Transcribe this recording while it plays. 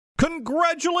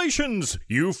Congratulations!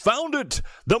 You found it!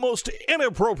 The most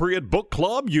inappropriate book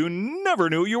club you never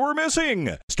knew you were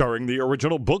missing. Starring the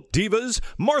original book divas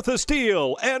Martha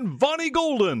Steele and Vonnie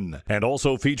Golden. And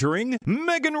also featuring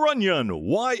Megan Runyon,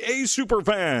 YA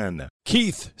superfan.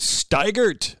 Keith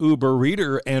Steigert, Uber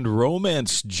reader and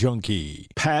romance junkie.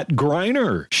 Pat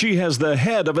Griner. She has the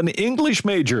head of an English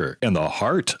major and the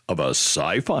heart of a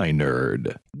sci-fi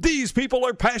nerd. These people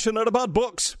are passionate about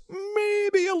books.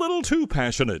 Maybe a little too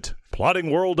passionate. Plotting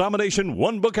world domination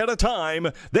one book at a time,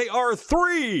 they are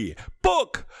 3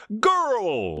 book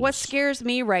girls. What scares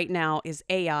me right now is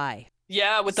AI.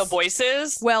 Yeah, with the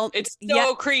voices. Well, it's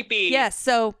so creepy. Yes,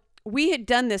 so we had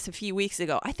done this a few weeks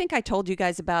ago. I think I told you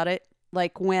guys about it,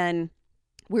 like when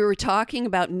we were talking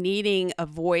about needing a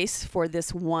voice for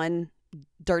this one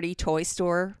dirty toy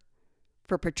store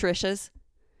for Patricia's.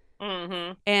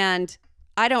 Mm-hmm. And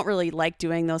I don't really like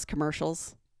doing those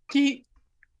commercials.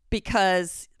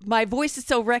 Because my voice is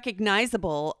so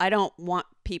recognizable, I don't want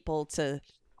people to,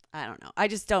 I don't know. I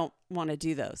just don't want to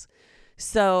do those.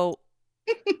 So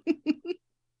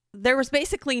there was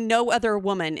basically no other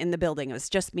woman in the building. It was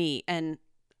just me. And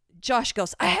Josh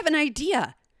goes, I have an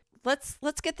idea.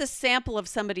 Let's get the sample of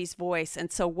somebody's voice. And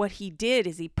so what he did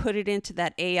is he put it into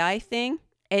that AI thing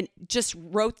and just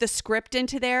wrote the script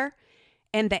into there.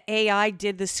 And the AI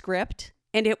did the script.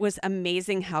 And it was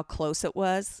amazing how close it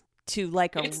was to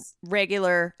like a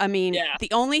regular. I mean,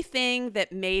 The only thing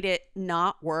that made it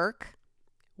not work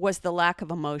was the lack of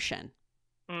emotion.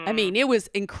 I mean, it was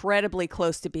incredibly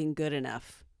close to being good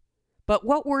enough. But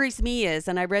what worries me is,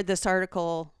 and I read this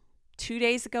article 2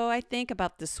 days ago, I think,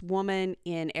 about this woman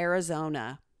in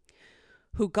Arizona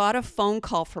who got a phone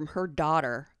call from her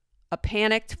daughter, a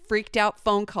panicked, freaked out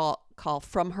phone call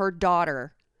from her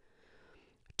daughter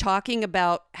talking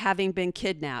about having been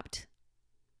kidnapped.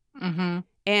 Mm-hmm.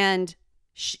 And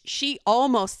she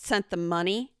almost sent the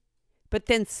money, but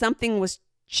then something was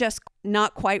just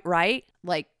not quite right.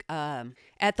 Like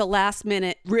at the last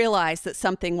minute realized that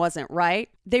something wasn't right.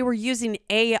 They were using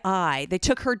AI. They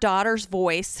took her daughter's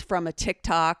voice from a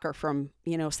TikTok or from,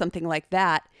 something like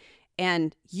that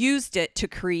and used it to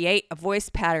create a voice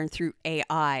pattern through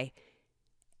AI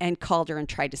and called her and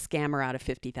tried to scam her out of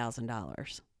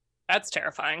 $50,000. That's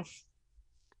terrifying.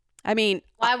 I mean,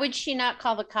 why would she not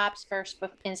call the cops first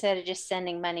instead of just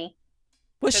sending money?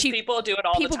 Well, people do it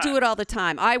all the time. People do it all the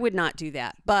time. I would not do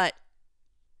that, but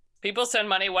people send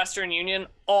money Western Union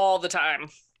all the time,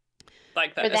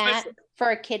 like that. For that,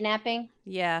 for a kidnapping.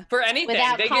 Yeah, for anything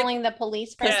without calling the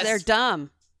police first. Because they're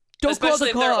dumb. Don't Especially call the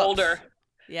if cops. they're older.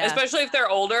 Yeah. Especially if they're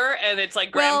older and it's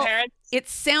like grandparents. It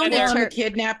sounded the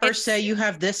kidnapper say you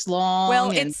have this long.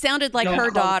 Well, it sounded like her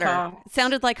daughter. It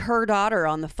sounded like her daughter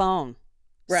on the phone.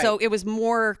 Right. So it was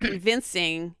more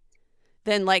convincing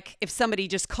than like if somebody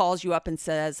just calls you up and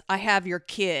says, I have your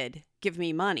kid, give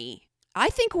me money. I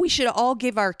think we should all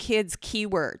give our kids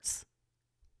keywords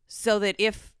so that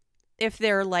if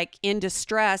they're like in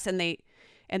distress and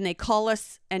they call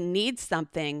us and need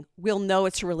something, we'll know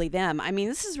it's really them. I mean,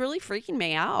 this is really freaking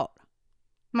me out.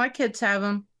 My kids have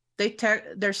them.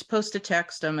 They're supposed to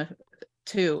text them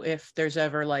too if there's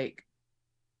ever like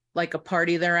a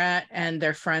party they're at and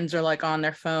their friends are like on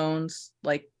their phones,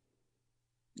 like,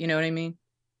 you know what I mean?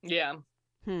 Yeah.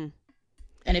 And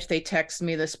if they text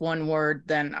me this one word,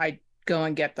 then I go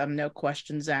and get them, no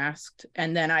questions asked.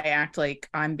 And then I act like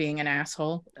I'm being an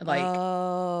asshole. Like,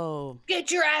 oh,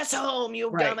 get your ass home, you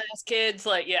dumbass kids.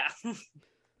 Like, yeah.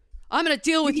 I'm going to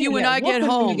deal with you when I get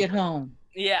home. When you get home.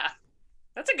 Yeah.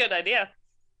 That's a good idea.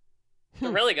 A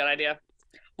really good idea.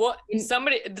 Well,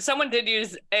 someone did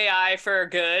use AI for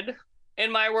good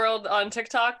in my world on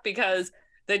TikTok because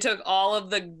they took all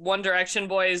of the One Direction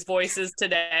boys' voices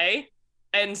today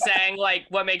and sang like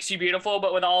 "What Makes You Beautiful,"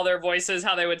 but with all their voices,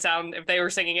 how they would sound if they were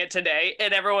singing it today.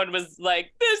 And everyone was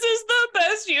like, "This is the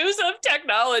best use of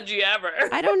technology ever."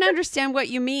 I don't understand what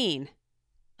you mean.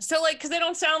 So, like, because they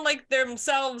don't sound like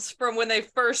themselves from when they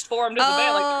first formed as a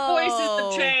band. Like, their voices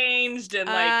have changed and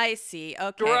like I see.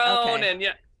 Okay. grown and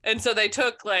yeah. And so they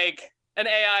took like an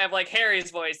AI of like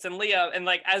Harry's voice and Leah and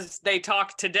like as they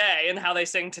talk today and how they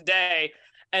sing today,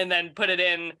 and then put it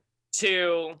in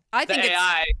to the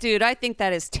AI. Dude, I think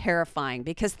that is terrifying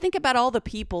because think about all the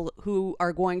people who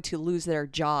are going to lose their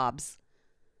jobs.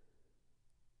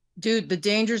 Dude, the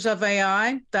dangers of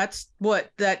AI, that's what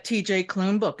that TJ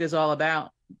Klune book is all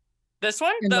about. This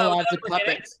one? The Lives of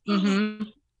Puppets. Mm-hmm.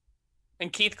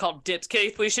 And Keith called dibs.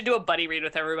 Keith, we should do a buddy read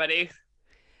with everybody.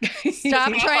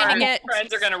 Stop trying to get...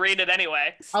 friends are going to read it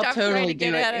anyway. I'll totally do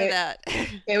it. Out of that.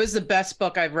 It was the best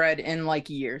book I've read in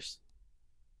like years.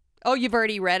 Oh, you've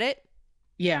already read it?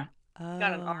 Yeah.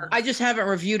 Got an arc. I just haven't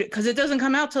reviewed it because it doesn't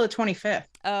come out till the 25th.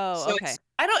 Oh, So okay.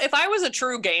 if I was a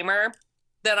true gamer,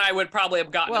 then I would probably have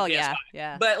gotten a PS5.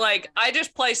 Yeah. But like, I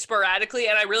just play sporadically,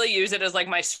 and I really use it as like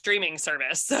my streaming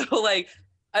service. So like,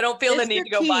 I don't feel the need to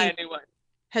go buy a new one.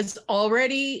 Has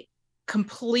already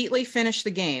completely finished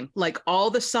the game, like all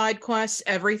the side quests,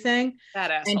 everything. That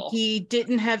And asshole. he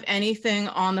didn't have anything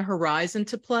on the horizon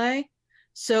to play.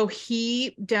 So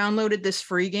he downloaded this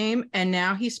free game and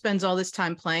now he spends all this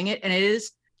time playing it. And it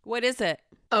is, What is it?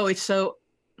 oh, it's so,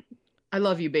 I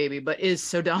love you, baby, but it is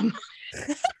so dumb.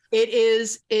 It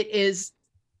is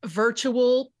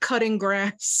virtual cutting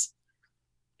grass.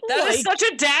 That is such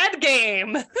a dad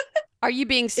game. Are you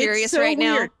being serious It's so right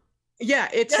weird. now? Yeah,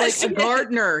 it's Yes, like a it is.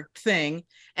 gardener thing.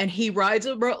 And he rides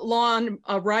a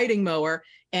riding mower,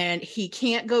 and he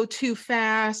can't go too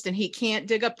fast and he can't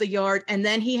dig up the yard. And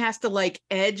then he has to like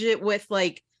edge it with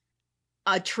like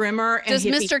a trimmer. And Does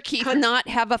if he Mr. Keith cuts- not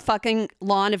have a fucking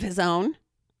lawn of his own?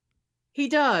 He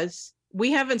does.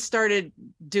 We haven't started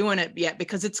doing it yet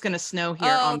because it's going to snow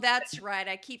here. Oh, that's right.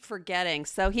 I keep forgetting.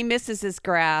 So he misses his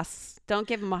grass. Don't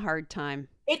give him a hard time.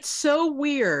 It's so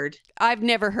weird I've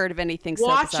never heard of anything so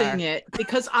watching bizarre. it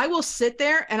because I will sit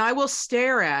there and I will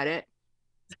stare at it.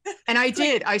 And I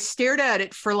did. I stared at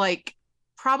it for like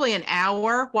probably an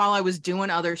hour while I was doing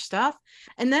other stuff.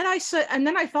 And then I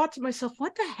thought to myself,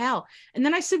 what the hell? And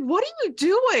then I said, what are you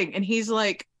doing? And he's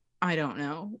like, I don't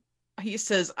know. He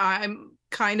says, I'm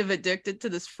kind of addicted to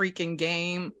this freaking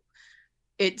game.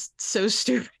 It's so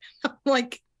stupid. I'm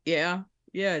like, yeah,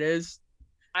 it is.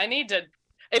 I need to.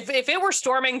 If it were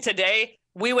storming today,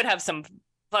 we would have some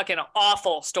fucking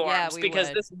awful storms we because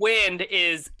would. this wind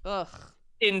is Ugh.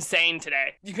 insane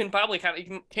today. You can probably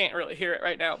can't really hear it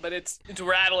right now, but it's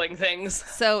rattling things.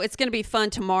 So it's going to be fun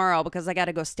tomorrow because I got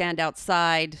to go stand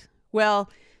outside. Well,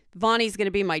 Vonnie's going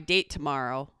to be my date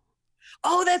tomorrow.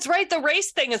 Oh, that's right. The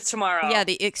race thing is tomorrow. Yeah,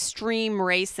 the extreme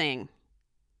racing.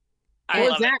 I What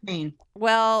love does it. that mean?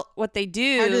 Well, what they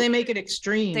do, How do they make it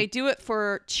extreme? they do it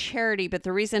for charity, but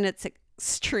the reason it's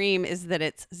extreme is that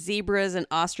it's zebras and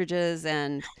ostriches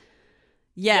and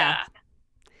yeah.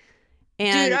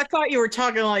 And Dude, I thought you were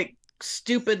talking like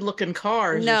stupid looking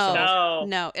cars. or No. something.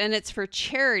 no, and it's for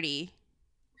charity.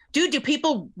 Dude, do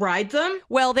people ride them?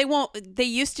 Well, they won't. They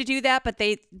used to do that, but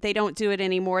they don't do it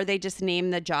anymore. They just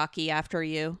name the jockey after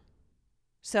you.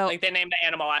 So Like they named the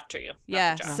animal after you. not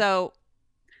yeah, the job. so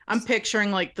I'm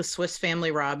picturing like the Swiss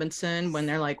Family Robinson when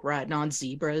they're like riding on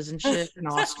zebras and shit and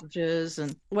ostriches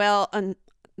and well, and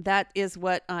that is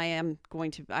what I am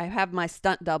going to. I have my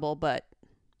stunt double, but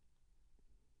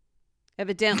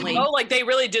evidently, Oh, like they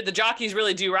really did. The jockeys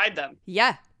really do ride them.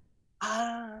 yeah,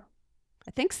 Ah.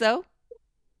 I think so.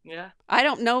 Yeah. I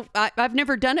don't know. I've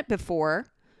never done it before,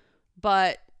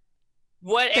 but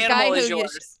What The guy animal is who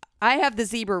yours? I have the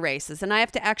zebra races, and I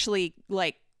have to actually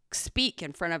like speak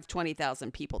in front of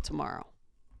 20,000 people tomorrow.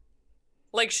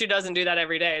 Like she doesn't do that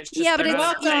every day. It's just Yeah, but they're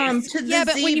it's- not a welcome race. to the Yeah,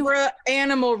 but when you- zebra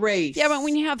animal race. Yeah, but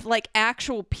when you have like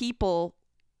actual people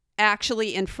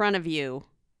actually in front of you,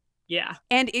 Yeah.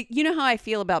 and you know how I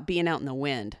feel about being out in the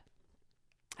wind.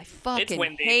 I fucking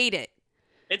windy. hate it.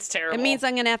 It's terrible. It means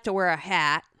I'm gonna have to wear a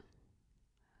hat.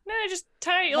 No, just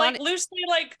tie Bonnie- loosely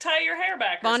tie your hair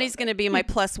back. or Bonnie's something. gonna be my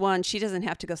 +1. She doesn't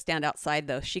have to go stand outside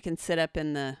though. She can sit up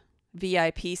in the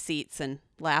VIP seats and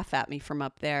laugh at me from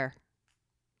up there.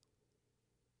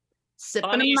 sipping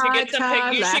Bonnie, a you should Mai get some, Tai,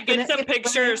 you should laughing get at some your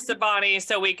pictures, friends. Bonnie,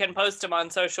 so we can post them on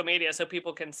social media so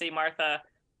people can see Martha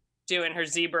doing her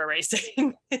zebra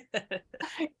racing.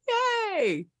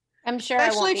 Yay! I'm sure I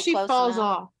Especially won't if be she close falls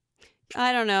enough. off.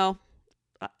 I don't know.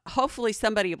 Hopefully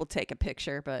somebody will take a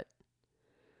picture, but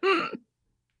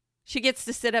she gets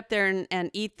to sit up there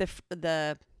and eat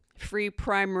the free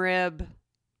prime rib.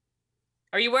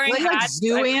 Are you wearing Like hats?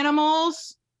 zoo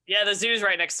animals. Yeah, the zoo's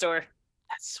right next door.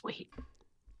 That's sweet.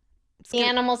 It's The gonna-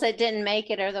 animals that didn't make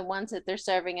it are the ones that they're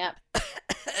serving up.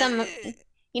 Some,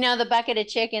 the bucket of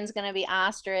chicken's gonna be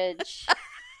ostrich,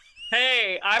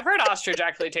 Hey, I've heard ostrich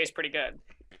actually tastes pretty good.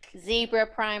 zebra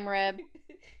prime rib.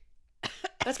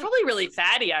 That's probably really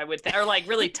fatty, I would think, or like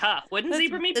really tough. Wouldn't It's-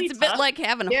 zebra meat be It's a bit tough? like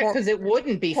having Yeah, a because it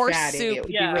wouldn't be horse fatty. soup. It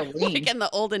would Yeah. be real lean. like in the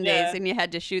olden days, Yeah. and you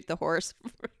had to shoot the horse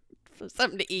for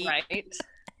something to eat. Right.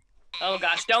 Oh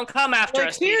gosh, don't come after Like,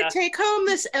 us, here, Peter. take home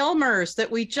this Elmer's that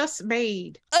we just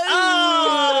made.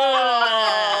 Oh,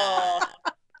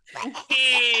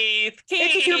 Keith,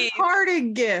 It's your Keith.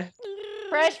 parting gift.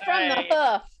 Fresh from the Right.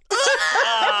 hoof.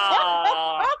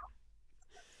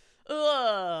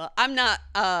 Oh, I'm not.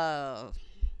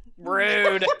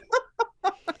 rude.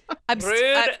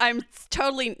 I'm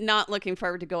totally not looking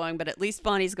forward to going, but at least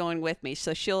Bonnie's going with me,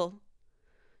 so she'll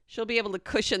She'll be able to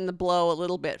cushion the blow a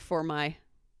little bit for my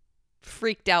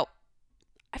freaked out.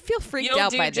 I feel freaked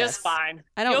out by this. You'll do just fine.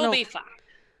 You'll be fine.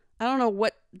 I don't know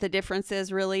what the difference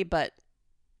is really, but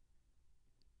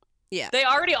yeah. They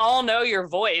already all know your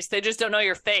voice. They just don't know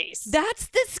your face. That's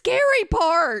the scary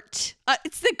part.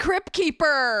 It's the Crypt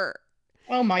Keeper.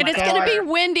 Oh my God. And it's going to be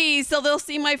windy, so they'll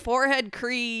see my forehead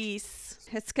crease.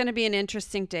 It's going to be an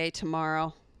interesting day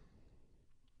tomorrow.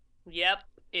 Yep.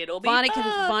 It'll be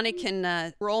Bonnie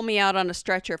can roll me out on a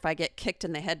stretcher if I get kicked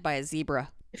in the head by a zebra.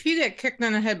 If you get kicked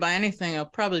in the head by anything, it'll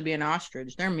probably be an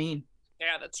ostrich. They're mean.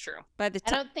 Yeah, that's true. By the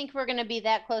I don't think we're going to be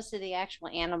that close to the actual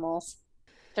animals.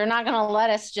 They're not going to let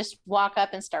us just walk up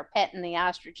and start petting the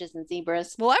ostriches and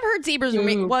zebras. Well, I've heard zebras are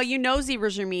mean. Ooh. Well,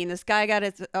 zebras are mean. This guy got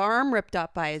his arm ripped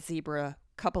up by a zebra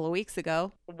a couple of weeks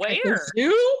ago. Where? At the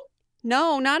zoo?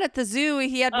 No, not at the zoo.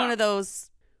 He had one of those,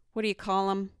 what do you call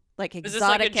them? Like Is this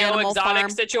like a exotic Joe animal Exotic farm.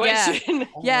 situation?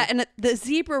 Yeah, and the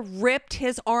zebra ripped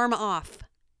his arm off.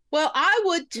 Well, I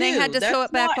would too. They had to sew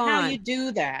it back not how on. you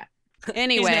do that.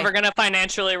 Anyway. He's never going to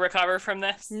financially recover from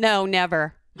this. No,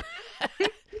 never.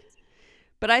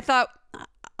 But I thought,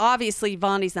 obviously,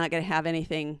 Vonnie's not going to have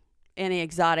any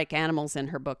exotic animals in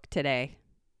her book today.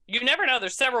 You never know.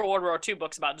 There's several World War II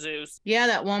books about zoos. Yeah,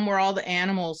 that one where all the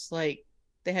animals, like,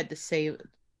 they had to save it.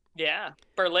 Yeah.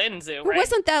 Berlin Zoo, It right?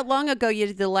 wasn't that long ago you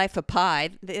did The Life of Pi.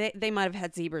 They might have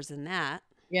had zebras in that.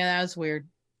 Yeah, that was weird.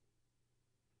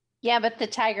 Yeah, but the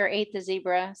tiger ate the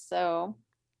zebra, so.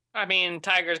 I mean,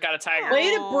 tiger's got a tiger.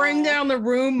 Way to bring down the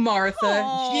room, Martha.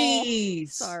 Aw, Jeez.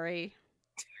 Sorry.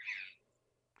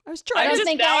 I was I trying don't to...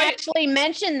 think I actually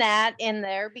mentioned that in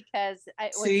there because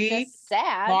it was See? just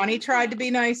sad. Bonnie tried to be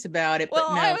nice about it, Well,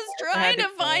 but no. I was I trying had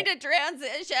to find a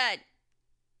transition.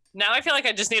 Now I feel like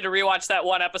I just need to rewatch that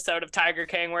one episode of Tiger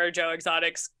King where Joe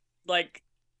Exotic's like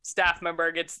staff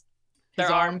member gets their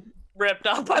His arm ripped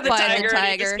off by the tiger,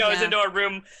 and he just goes yeah. into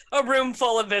a room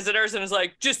full of visitors and is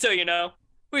like, just so you know,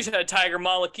 we should have a tiger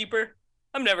mall keeper.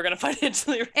 I'm never gonna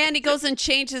financially. And he goes and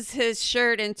changes his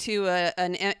shirt into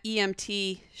an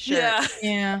EMT shirt. Yeah,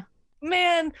 Yeah.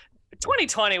 man,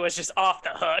 2020 was just off the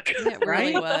hook. It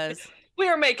really Right? was. We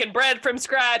were making bread from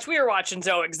scratch. We were watching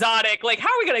Joe Exotic. Like, how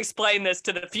are we gonna explain this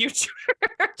to the future?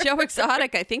 Joe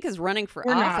Exotic, I think, is running for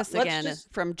We're not. office Let's again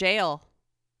just- from jail.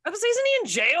 Isn't he in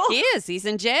jail? He is. He's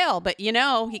in jail, but he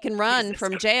can run Jesus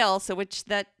from Christ. jail. So I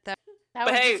But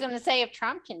was hey- just going to say if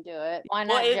Trump can do it, why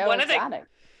Well, not Joe one of the- Exotic?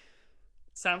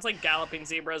 Sounds like galloping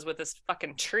zebras with this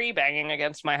fucking tree banging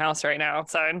against my house right now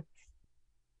outside.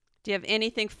 Do you have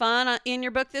anything fun in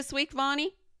your book this week,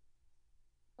 Vonnie?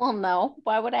 Well, no.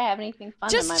 Why would I have anything fun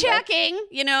in my Just book? checking,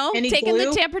 Any taking the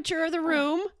glue? temperature of the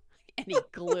room. Any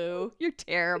glue? You're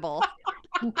terrible.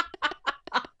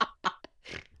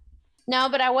 No,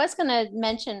 but I was going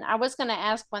to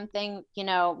ask one thing,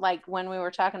 like when we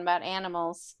were talking about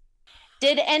animals.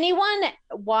 Did anyone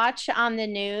watch on the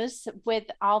news with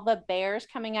all the bears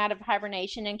coming out of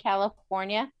hibernation in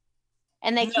California?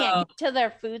 And they can't get to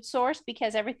their food source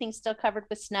because everything's still covered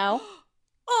with snow.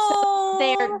 Oh,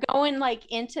 They're going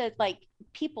into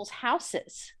people's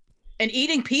houses. And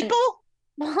eating people?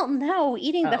 Well, no,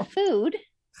 eating the Oh. food,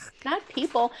 not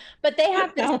people. But they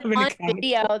have this That would've been one comical.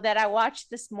 video that I watched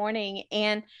this morning,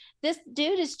 and this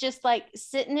dude is just like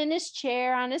sitting in his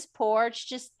chair on his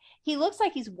porch. He looks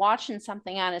like he's watching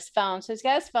something on his phone. So he's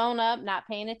got his phone up, not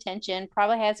paying attention,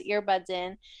 probably has earbuds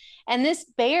in. And this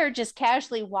bear just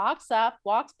casually walks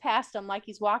past him like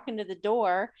he's walking to the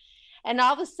door. And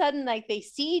all of a sudden, like they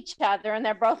see each other and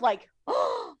they're both like,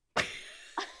 oh, even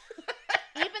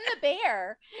the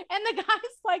bear. And the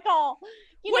guy's like all,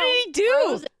 What did he do?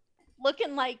 frozen,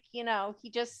 looking like, he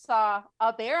just saw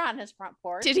a bear on his front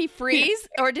porch. Did he freeze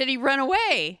or did he run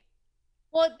away?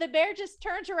 Well, the bear just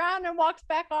turns around and walks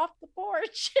back off the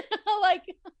porch. Like,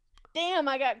 damn,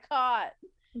 I got caught.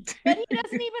 But he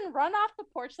doesn't even run off the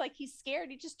porch like he's scared.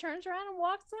 He just turns around and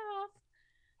walks off.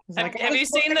 It's have, like, I have was you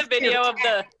seen looking the video for of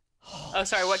the? Oh,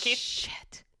 sorry, what, Keith?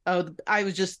 Shit. Oh,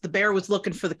 the bear was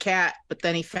looking for the cat, but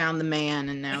then he found the man,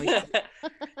 and now he's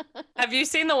Have you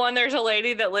seen the one? There's a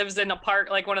lady that lives in a park,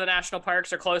 like one of the national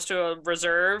parks or close to a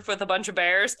reserve with a bunch of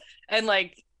bears. And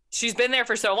like, she's been there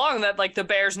for so long that like the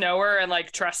bears know her and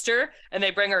like trust her, and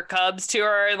they bring her cubs to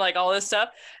her and like all this stuff.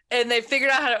 And they figured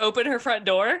out how to open her front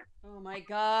door, Oh my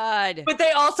God. but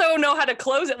they also know how to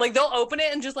close it. Like they'll open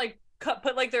it and just like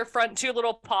put like their front two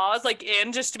little paws like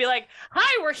in just to be like,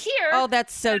 hi, we're here. Oh,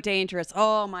 that's so dangerous.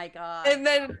 Oh my God.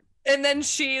 And then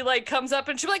she like comes up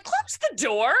and she'll be like, close the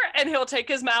door, and he'll take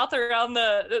his mouth around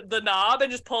the knob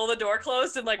and just pull the door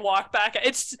closed and like walk back.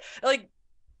 It's like,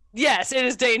 yes, it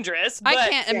is dangerous. I but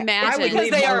can't yeah, I would imagine. because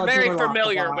leave they my are door very locked a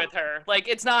familiar lot. with her. Like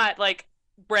it's not like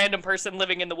random person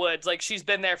living in the woods. Like she's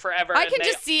been there forever. I can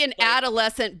just see an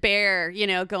adolescent bear, you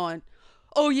know, going,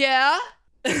 "Oh yeah."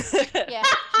 Yeah,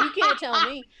 you can't tell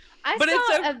me. I But it's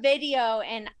saw a video,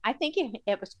 and I think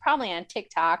it was probably on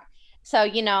TikTok. So,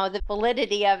 you know, the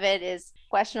validity of it is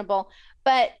questionable.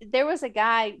 But there was a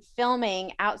guy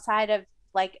filming outside of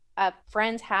like a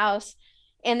friend's house,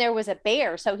 and there was a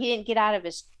bear. So he didn't get out of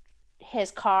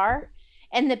his car.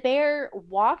 And the bear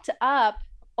walked up,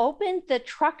 opened the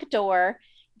truck door,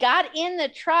 got in the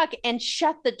truck, and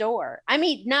shut the door. I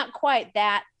mean, not quite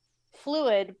that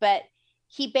fluid, but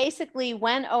he basically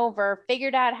went over,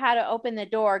 figured out how to open the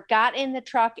door, got in the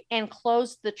truck, and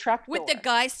closed the truck door. With the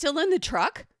guy still in the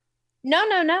truck?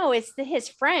 No. It's his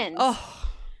friends. Oh,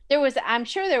 I'm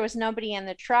sure there was nobody in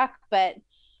the truck, but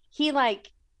he like,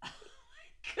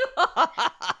 God.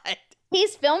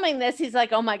 he's filming this. He's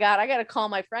like, oh my God, I got to call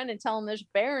my friend and tell him there's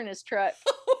a bear in his truck.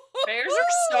 Bears are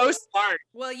so smart.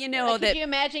 Well, you know Like, that. could you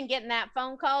imagine getting that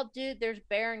phone call? Dude, there's a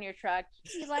bear in your truck.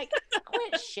 He's like,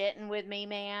 quit shitting with me,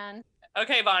 man.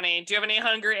 Okay, Bonnie, do you have any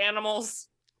hungry animals?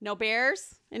 No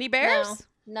bears? Any bears?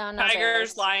 No Tigers,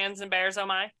 bears. lions, and bears, oh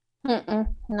my. No,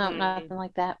 nothing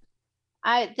like that.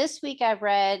 This week I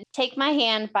read Take My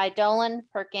Hand by Dolan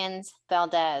Perkins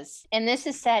Valdez. And this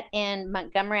is set in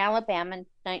Montgomery, Alabama,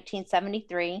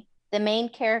 1973. The main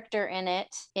character in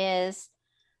it is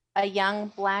a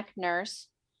young Black nurse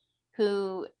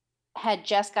who had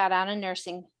just got out of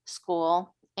nursing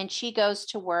school, and she goes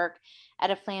to work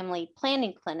at a family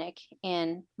planning clinic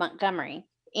in Montgomery.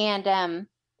 And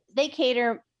they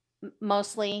cater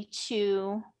mostly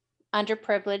to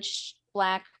underprivileged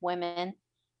Black women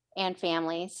and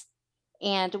families.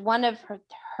 And one of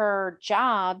her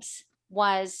jobs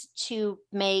was to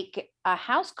make a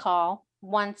house call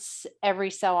once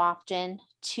every so often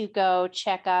to go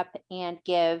check up and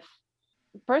give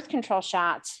birth control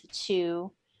shots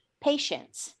to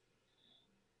patients.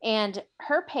 And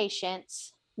her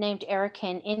patients, named Erica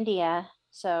in India,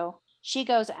 so she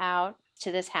goes out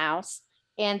to this house,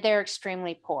 and they're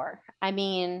extremely poor. I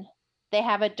mean, they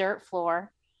have a dirt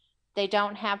floor. They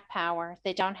don't have power.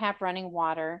 They don't have running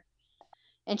water.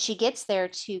 And she gets there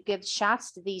to give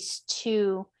shots to these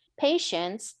two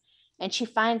patients, and she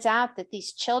finds out that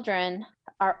these children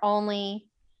are only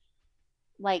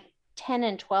like 10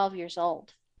 and 12 years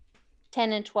old.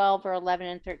 10 and 12 or 11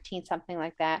 and 13, something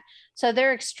like that. So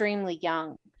they're extremely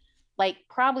young, like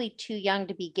probably too young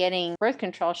to be getting birth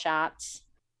control shots.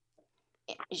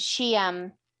 She,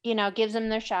 gives them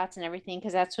their shots and everything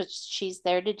because that's what she's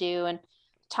there to do, and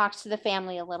talks to the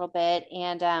family a little bit,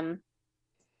 and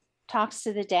talks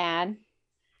to the dad.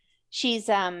 She's,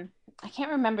 I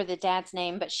can't remember the dad's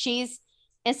name, but she's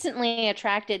instantly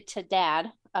attracted to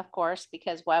dad, of course,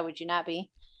 because why would you not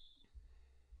be?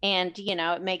 And,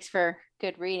 it makes for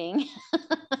good reading.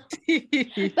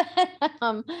 But,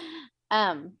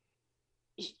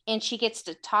 and she gets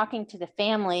to talking to the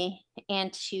family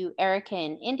and to Erica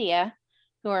in India,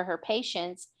 who are her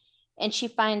patients. And she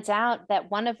finds out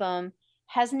that one of them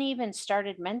hasn't even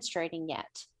started menstruating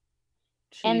yet.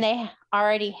 Jeez. And they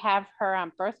already have her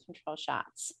on birth control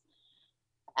shots.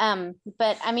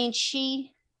 But I mean,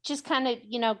 she just kind of,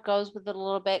 goes with it a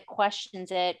little bit, questions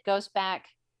it, goes back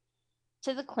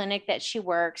to the clinic that she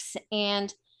works,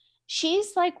 and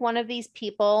she's like one of these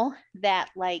people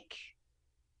that like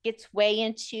gets way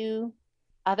into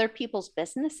other people's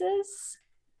businesses.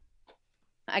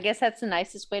 I guess that's the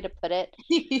nicest way to put it.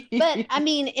 But I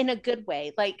mean, in a good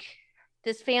way. Like,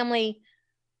 this family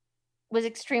was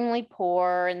extremely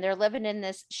poor, and they're living in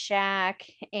this shack,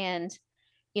 and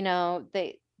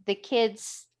the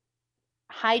kids'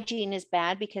 hygiene is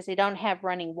bad because they don't have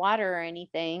running water or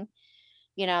anything.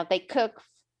 They cook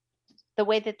the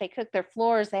way that they cook their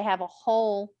floors. They have a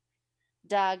hole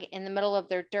dug in the middle of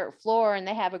their dirt floor, and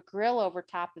they have a grill over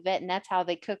top of it, and that's how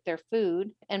they cook their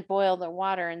food and boil their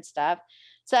water and stuff.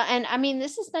 So, and I mean,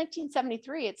 this is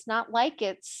 1973. It's not like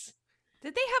it's...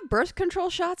 Did they have birth control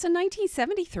shots in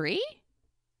 1973?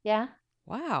 Yeah.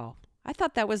 Wow. I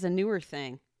thought that was a newer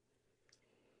thing.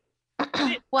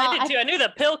 Well, I did too. I knew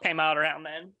the pill came out around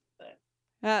then.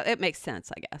 But... it makes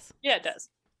sense, I guess. Yeah, it does.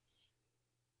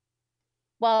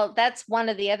 Well, that's one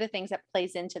of the other things that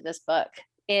plays into this book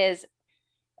is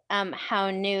how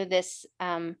new this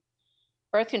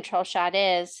birth control shot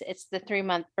is. It's the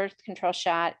 3-month birth control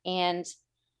shot, and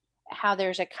how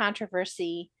there's a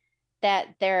controversy that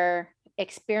they're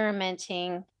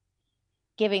experimenting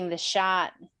giving the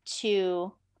shot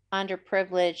to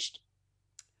underprivileged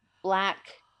Black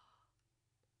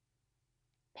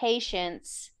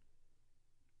patients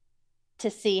to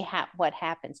see what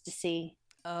happens, to see.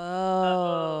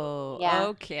 Oh, yeah.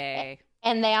 Okay.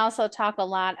 And they also talk a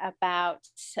lot about,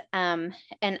 and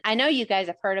I know you guys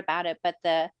have heard about it, but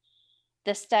the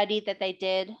study that they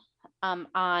did on,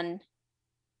 I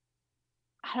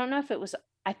don't know if it was,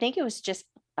 I think it was just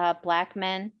black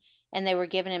men, and they were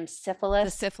giving him The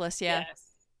syphilis. syphilis, yeah. Yes.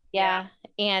 Yeah.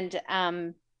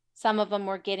 And some of them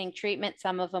were getting treatment,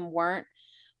 some of them weren't.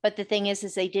 But the thing is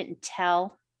they didn't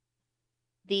tell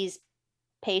these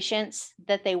patients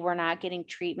that they were not getting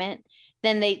treatment.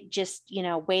 Then they just,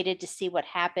 waited to see what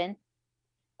happened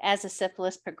as the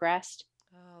syphilis progressed.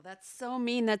 Oh, that's so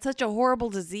mean. That's such a horrible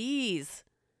disease.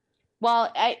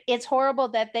 Well, it's horrible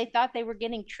that they thought they were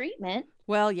getting treatment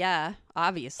Well, yeah,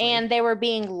 obviously. and they were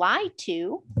being lied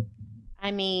to.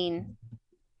 I mean,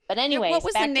 but Yeah, anyways, what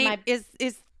was the back to name?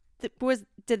 my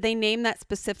Did they name that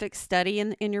specific study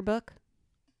in your book?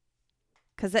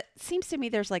 Because it seems to me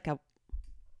there's like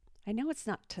I know it's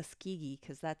not Tuskegee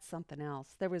because that's something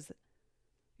else. There was,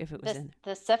 if it was in.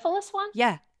 the syphilis one.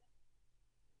 Yeah.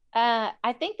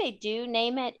 I think they do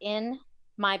name it in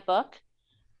my book,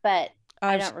 but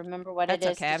I don't remember what it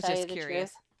That's is. okay. I To was tell just you the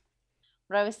curious. truth.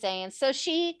 What I was saying. So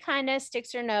she kind of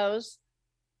sticks her nose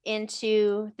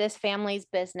into this family's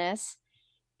business,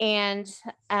 and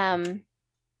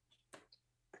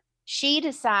she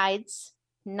decides,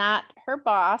 not her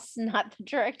boss, not the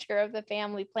director of the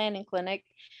family planning clinic,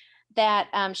 that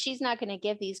she's not going to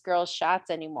give these girls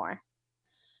shots anymore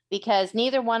because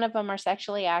neither one of them are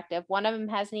sexually active. One of them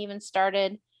hasn't even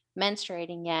started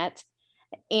menstruating yet.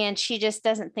 And she just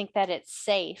doesn't think that it's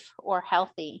safe or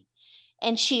healthy.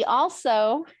 And she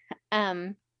also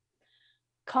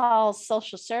calls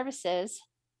social services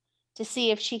to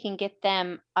see if she can get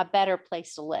them a better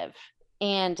place to live.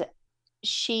 And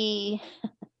she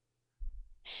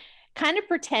kind of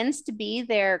pretends to be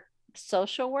their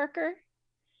social worker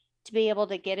to be able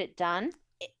to get it done.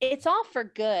 It's all for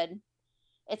good.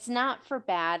 It's not for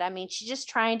bad. I mean, she's just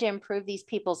trying to improve these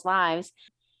people's lives.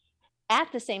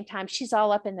 At the same time, she's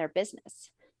all up in their business.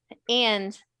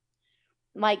 And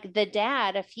like the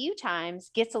dad, a few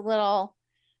times gets a little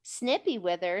snippy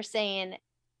with her saying,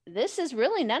 this is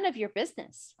really none of your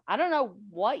business. I don't know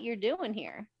what you're doing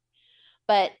here.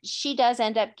 But she does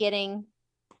end up getting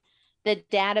the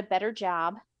dad a better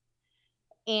job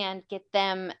and get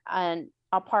them an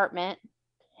apartment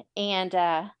and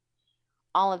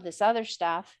all of this other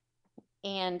stuff.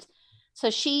 And so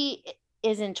she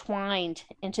is entwined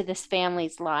into this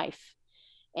family's life,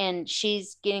 and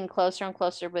she's getting closer and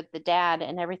closer with the dad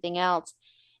and everything else.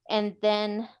 And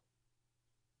then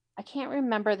I can't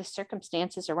remember the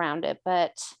circumstances around it,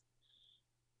 but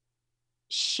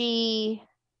she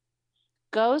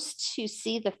goes to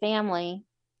see the family,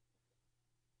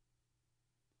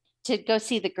 to go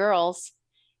see the girls,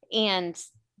 and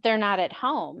they're not at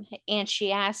home. And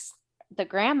she asks the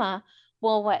grandma,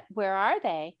 well, where are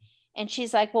they? And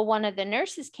she's like, well, one of the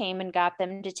nurses came and got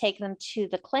them to take them to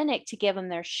the clinic to give them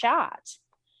their shot.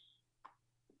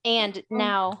 And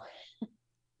now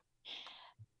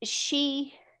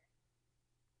the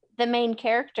main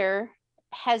character,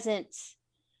 hasn't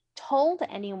told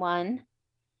anyone,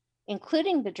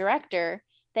 including the director,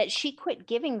 that she quit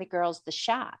giving the girls the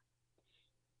shot.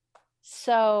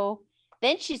 So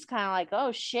then she's kind of like,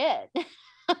 oh shit.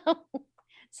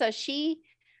 So she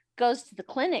goes to the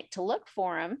clinic to look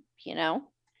for them,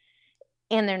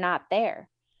 and they're not there.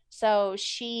 So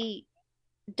she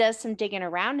does some digging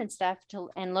around and stuff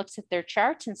and looks at their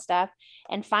charts and stuff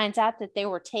and finds out that they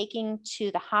were taken to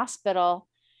the hospital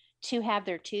to have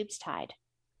their tubes tied.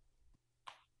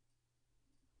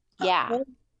 Yeah.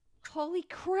 Holy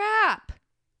crap.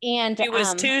 And She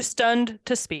was too stunned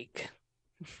to speak.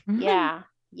 Yeah.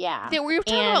 We were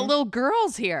talking about little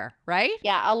girls here, right?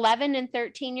 Yeah, 11 and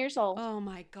 13 years old. Oh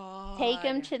my God. Take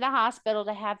them to the hospital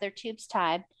to have their tubes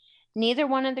tied. Neither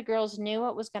one of the girls knew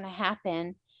what was going to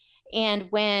happen. And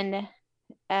when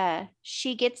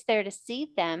she gets there to see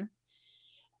them,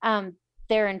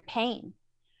 they're in pain,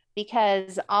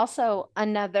 because also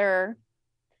another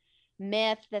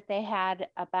myth that they had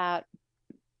about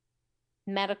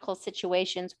medical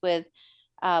situations with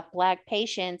Black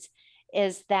patients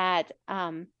is that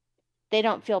they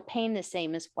don't feel pain the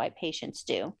same as white patients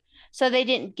do. So they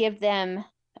didn't give them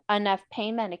enough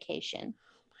pain medication.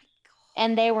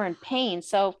 And they were in pain.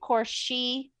 So of course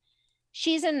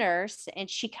she's a nurse, and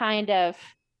she kind of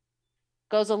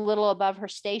goes a little above her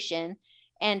station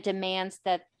and demands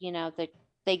that, that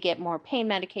they get more pain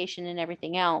medication and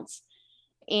everything else.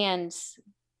 And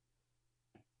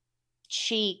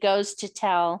she goes to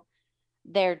tell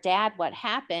their dad what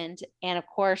happened. And of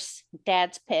course,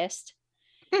 dad's pissed.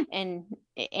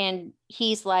 and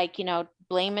he's like,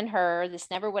 blaming her. This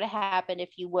never would have happened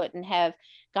if you wouldn't have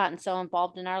gotten so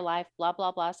involved in our life, blah,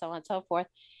 blah, blah, so on and so forth.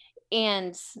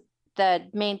 And the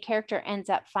main character ends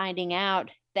up finding out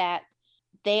that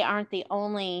they aren't the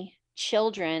only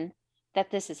children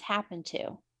that this has happened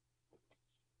to.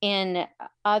 In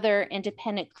other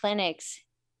independent clinics,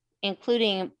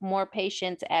 including more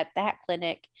patients at that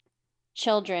clinic,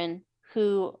 children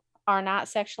who are not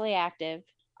sexually active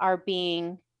are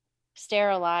being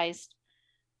sterilized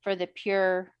for the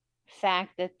pure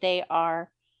fact that they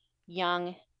are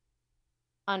young,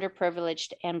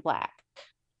 underprivileged, and Black.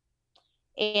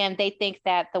 And they think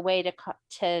that the way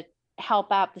to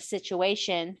help out the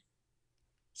situation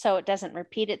so it doesn't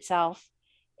repeat itself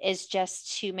is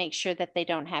just to make sure that they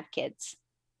don't have kids,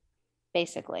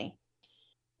 basically.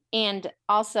 And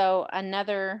also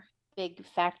another big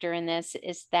factor in this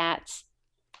is that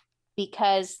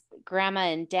because grandma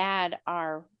and dad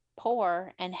are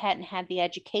poor and hadn't had the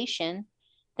education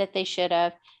that they should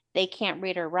have, they can't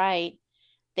read or write.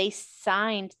 They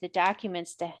signed the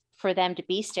documents for them to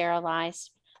be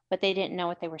sterilized, but they didn't know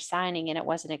what they were signing and it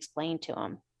wasn't explained to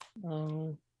them.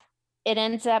 Oh. It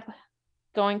ends up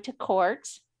going to court.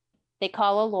 They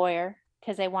call a lawyer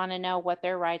because they want to know what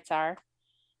their rights are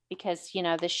because,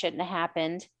 this shouldn't have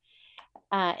happened.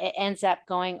 It ends up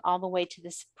going all the way to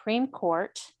the Supreme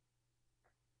Court.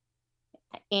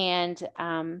 And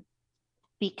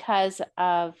because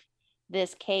of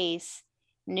this case,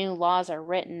 new laws are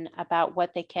written about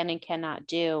what they can and cannot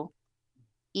do,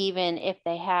 even if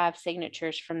they have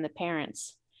signatures from the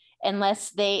parents,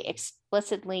 unless they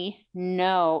explicitly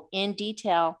know in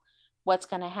detail what's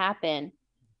going to happen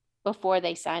before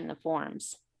they sign the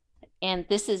forms. And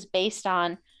this is based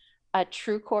on a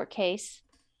true court case.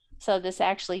 So this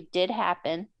actually did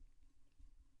happen.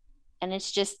 And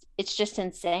it's just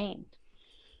insane.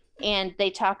 And they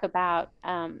talk about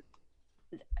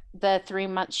the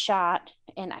 3-month shot,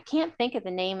 and I can't think of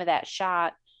the name of that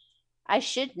shot. I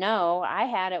should know. I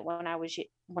had it when I was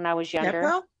younger.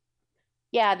 Depo?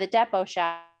 Yeah, the Depo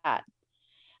shot.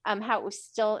 How it was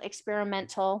still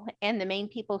experimental, and the main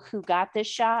people who got this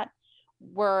shot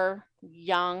were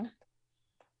young,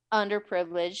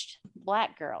 underprivileged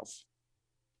Black girls.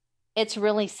 It's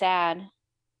really sad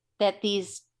that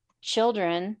these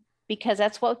children, because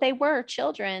that's what they were,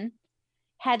 children,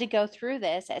 had to go through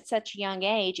this at such a young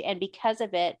age, and because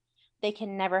of it, they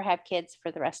can never have kids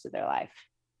for the rest of their life.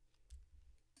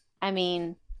 I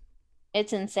mean,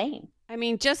 it's insane. I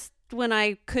mean, just when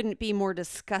I couldn't be more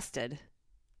disgusted.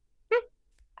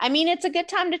 I mean, it's a good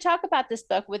time to talk about this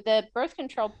book with the birth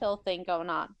control pill thing going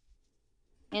on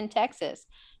in Texas.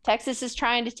 Texas is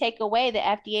trying to take away the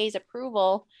FDA's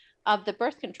approval of the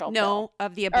birth control pill. No,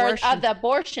 of the abortion. Or of the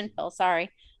abortion pill,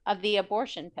 sorry. Of the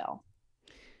abortion pill.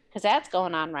 Because that's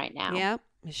going on right now. Yeah,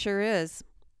 it sure is.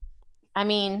 I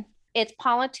mean, it's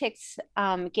politics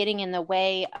getting in the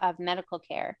way of medical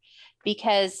care.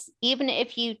 Because even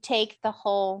if you take the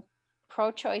whole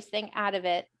pro-choice thing out of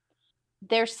it,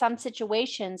 there's some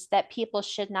situations that people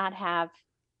should not have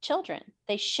children.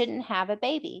 They shouldn't have a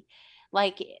baby.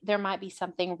 Like there might be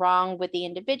something wrong with the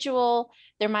individual.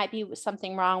 There might be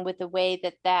something wrong with the way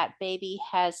that that baby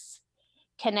has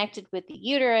connected with the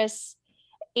uterus.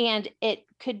 And it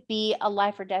could be a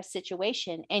life or death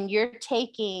situation. And you're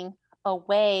taking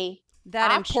away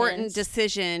that options. Important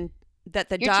decision that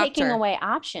the you're doctor... taking away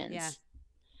options. Yeah.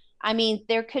 I mean,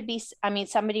 there could be,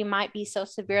 somebody might be so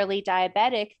severely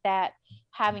diabetic that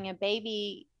having a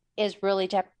baby is really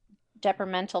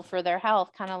detrimental for their health,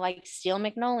 kind of like Steel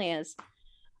Magnolias,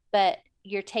 but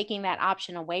you're taking that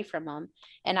option away from them.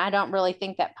 And I don't really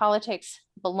think that politics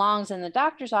belongs in the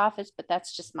doctor's office, but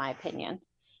that's just my opinion.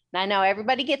 And I know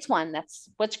everybody gets one. That's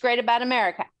what's great about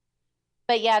America.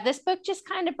 But yeah, this book just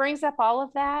kind of brings up all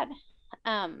of that.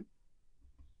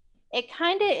 It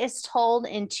kind of is told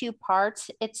in 2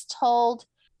 parts. It's told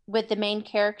with the main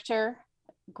character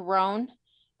grown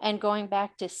and going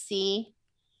back to see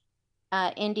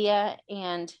India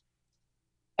and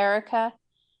Erica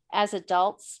as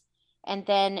adults. And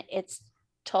then it's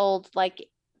told like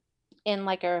in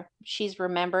like she's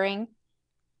remembering.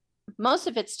 Most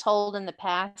of it's told in the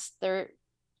past.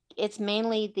 It's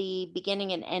mainly the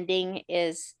beginning and ending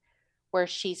is where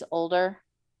she's older.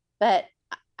 But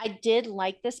I did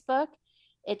like this book.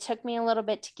 It took me a little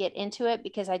bit to get into it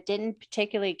because I didn't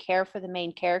particularly care for the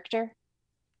main character.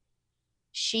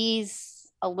 She's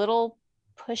a little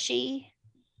pushy,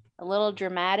 a little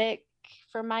dramatic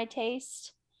for my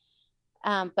taste.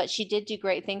 But she did do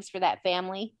great things for that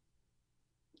family,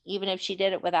 even if she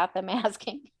did it without them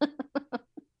asking.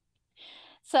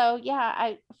 So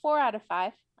yeah, 4 out of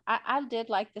 5. I did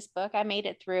like this book. I made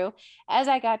it through. As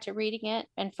I got to reading it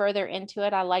and further into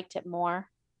it, I liked it more.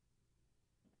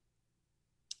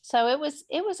 So it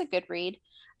was a good read.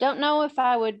 Don't know if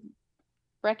I would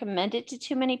recommend it to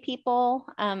too many people.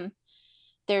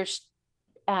 There's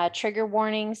trigger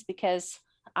warnings because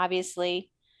obviously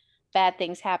bad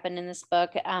things happen in this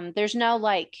book. There's no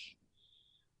like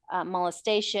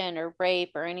molestation or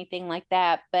rape or anything like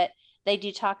that, but they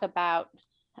do talk about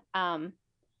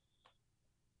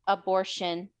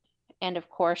abortion and of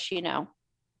course,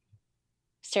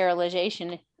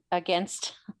 sterilization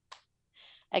against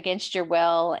your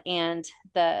will, and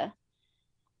the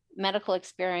medical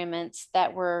experiments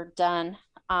that were done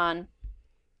on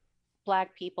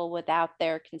Black people without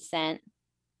their consent.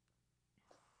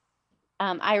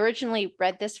 I originally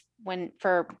read this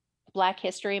for Black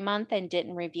History Month and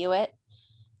didn't review it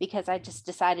because I just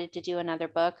decided to do another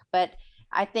book. But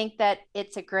I think that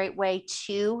it's a great way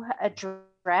to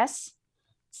address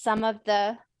some of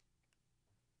the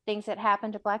things that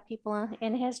happened to Black people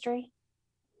in history.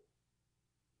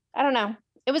 I don't know.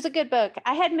 It was a good book.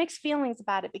 I had mixed feelings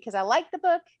about it because I liked the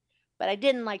book, but I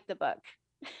didn't like the book.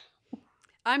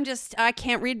 I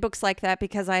can't read books like that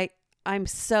because I'm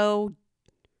so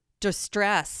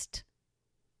distressed.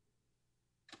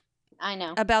 I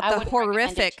know. About the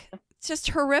horrific. It's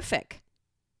just horrific.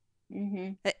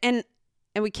 Mm-hmm. And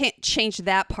we can't change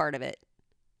that part of it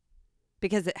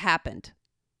because it happened.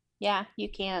 Yeah, you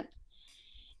can't.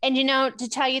 And to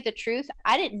tell you the truth,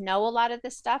 I didn't know a lot of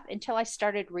this stuff until I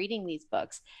started reading these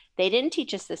books. They didn't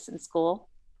teach us this in school.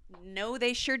 No,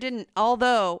 they sure didn't.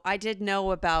 Although I did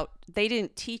know they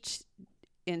didn't teach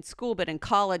in school, but in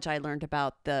college I learned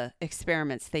about the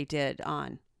experiments they did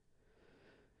on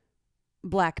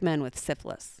Black men with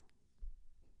syphilis.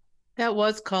 That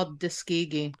was called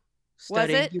Tuskegee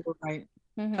study. Was it? You were right.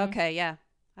 Mm-hmm. Okay, yeah.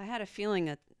 I had a feeling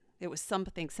that it was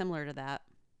something similar to that.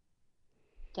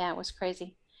 Yeah, it was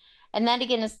crazy. And that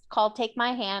again is called Take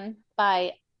My Hand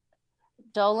by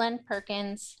Dolan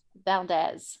Perkins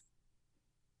Valdez.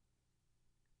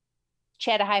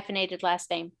 She had a hyphenated last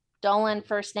name. Dolan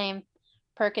first name,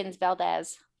 Perkins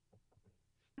Valdez.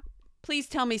 Please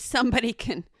tell me somebody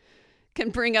can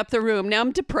bring up the room. Now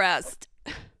I'm depressed.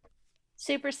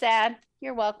 Super sad.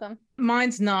 You're welcome.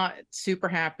 Mine's not super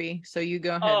happy, so you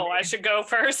go ahead. Oh, I should go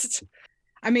first.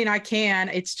 I mean, I can.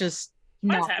 It's just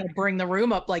not to bring the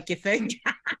room up like you think.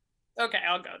 Okay,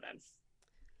 I'll go then.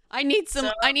 I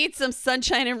need some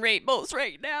sunshine and rainbows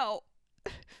right now.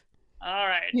 All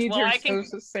right. Well, I can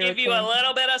give you a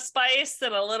little bit of spice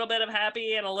and a little bit of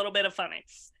happy and a little bit of funny.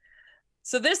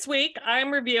 So this week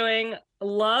I'm reviewing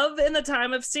Love in the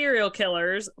Time of Serial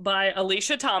Killers by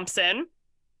Alicia Thompson.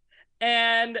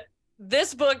 And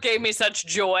this book gave me such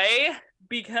joy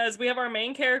because we have our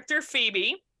main character,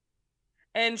 Phoebe,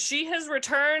 and she has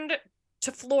returned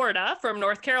to Florida from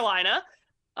North Carolina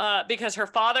because her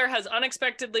father has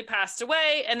unexpectedly passed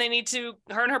away and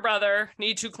her and her brother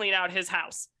need to clean out his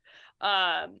house.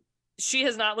 She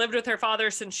has not lived with her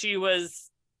father since she was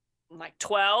like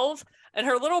 12, and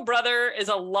her little brother is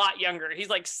a lot younger. He's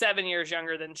like 7 years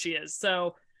younger than she is.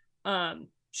 So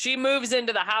she moves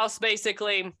into the house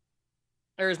basically,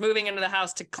 or is moving into the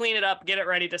house to clean it up, get it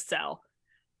ready to sell.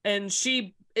 And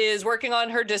she is working on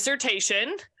her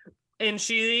dissertation, and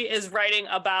she is writing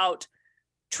about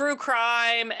true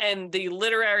crime and the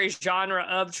literary genre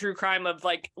of true crime, of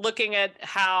like looking at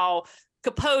how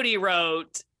Capote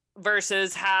wrote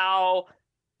versus how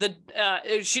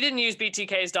she didn't use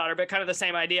BTK's daughter, but kind of the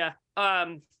same idea.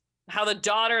 How the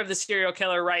daughter of the serial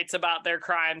killer writes about their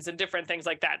crimes and different things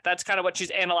like that. That's kind of what she's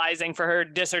analyzing for her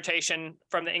dissertation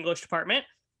from the English department.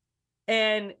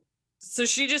 And so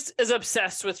she just is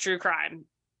obsessed with true crime.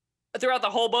 Throughout the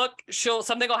whole book,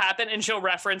 something will happen and she'll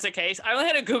reference a case. I only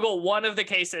had to Google one of the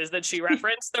cases that she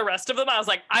referenced. The rest of them, I was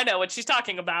like, I know what she's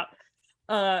talking about.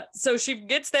 So she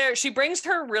gets there. She brings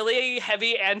her really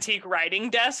heavy antique writing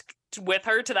desk with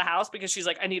her to the house because she's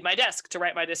like, I need my desk to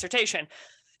write my dissertation.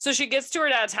 So she gets to her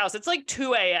dad's house. It's like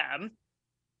 2 a.m.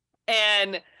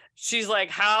 And she's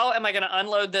like, how am I going to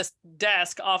unload this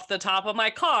desk off the top of my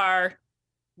car?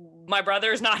 My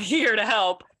brother's not here to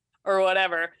help or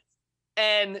whatever.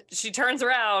 And she turns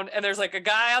around and there's like a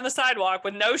guy on the sidewalk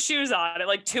with no shoes on at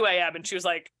like 2 a.m. And she was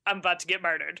like, I'm about to get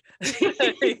murdered.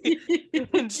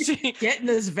 And she, get in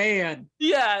this van.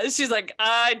 Yeah. She's like,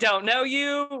 I don't know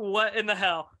you. What in the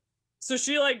hell? So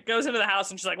she like goes into the house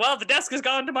and she's like, well, the desk is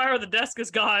gone tomorrow. The desk is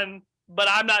gone, but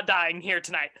I'm not dying here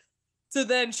tonight. So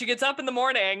then she gets up in the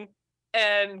morning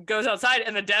and goes outside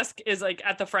and the desk is like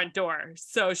at the front door.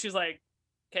 So she's like,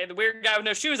 okay, the weird guy with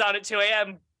no shoes on at 2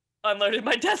 a.m. unloaded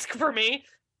my desk for me.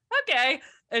 Okay.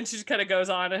 And she just kind of goes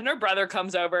on, and her brother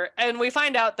comes over, and we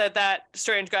find out that that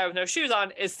strange guy with no shoes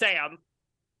on is Sam.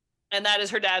 And that is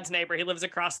her dad's neighbor. He lives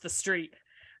across the street.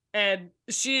 And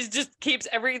she just keeps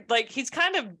he's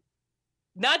kind of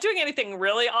not doing anything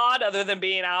really odd other than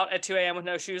being out at 2 a.m. with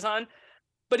no shoes on.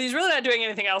 But he's really not doing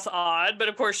anything else odd. But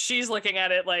of course, she's looking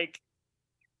at it like,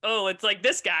 oh, it's like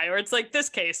this guy, or it's like this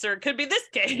case, or it could be this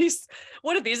case.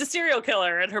 What if he's a serial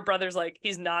killer? And her brother's like,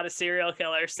 he's not a serial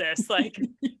killer, sis. Like,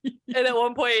 and at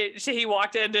one point he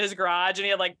walked into his garage and he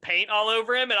had like paint all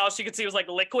over him, and all she could see was like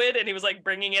liquid, and he was like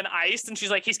bringing in ice, and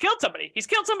she's like, he's killed somebody, and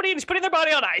he's putting their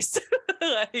body on ice.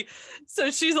 Like,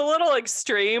 so she's a little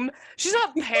extreme. She's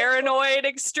not paranoid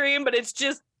extreme, but it's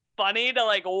just funny to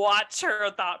like watch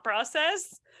her thought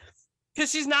process,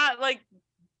 because she's not like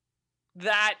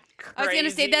that crazy. I was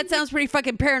gonna say that sounds pretty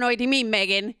fucking paranoid to me,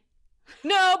 Megan.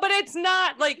 No, but it's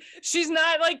not like she's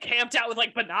not like camped out with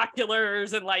like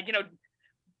binoculars and like,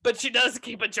 but she does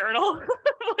keep a journal,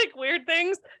 like weird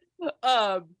things.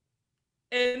 And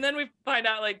then we find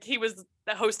out like he was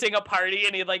hosting a party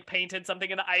and he like painted something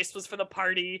and the ice was for the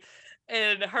party.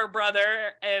 And her brother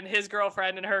and his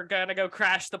girlfriend and her gonna go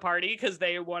crash the party because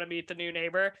they want to meet the new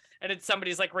neighbor. And it's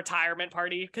somebody's like retirement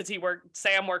party because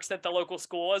Sam works at the local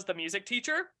school as the music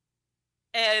teacher.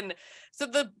 And so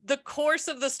the course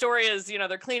of the story is,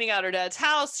 they're cleaning out her dad's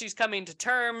house. She's coming to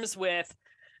terms with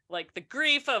like the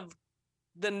grief of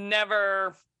the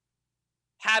never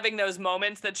having those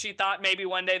moments that she thought maybe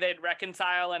one day they'd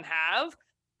reconcile and have.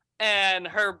 And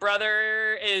her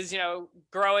brother is,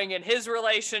 growing in his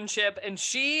relationship, and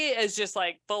she is just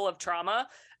like full of trauma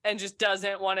and just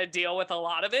doesn't want to deal with a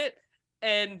lot of it,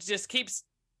 and just keeps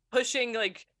pushing,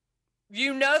 like,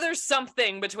 there's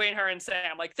something between her and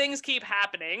Sam, like things keep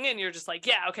happening and you're just like,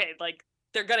 yeah, okay, like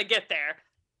they're gonna get there.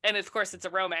 And of course it's a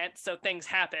romance, so things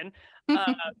happen.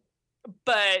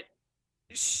 But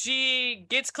she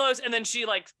gets close, and then she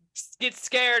like gets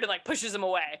scared and like pushes him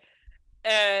away.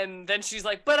 And then she's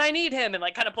like, but I need him, and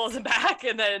like kind of pulls him back,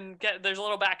 and then there's a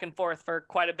little back and forth for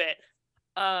quite a bit.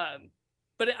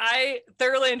 But I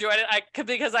thoroughly enjoyed it.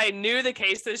 Because I knew the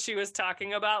cases she was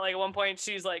talking about. Like at one point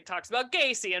she's like talks about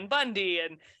Gacy and Bundy,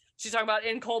 and she's talking about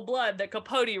In Cold Blood that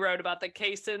Capote wrote about the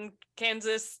case in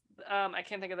Kansas. I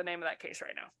can't think of the name of that case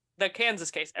right now. The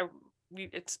Kansas case.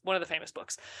 It's one of the famous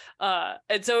books.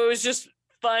 And so it was just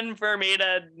fun for me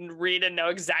to read and know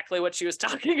exactly what she was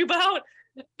talking about.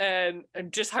 And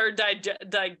just her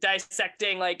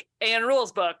dissecting like Anne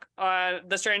Rule's book on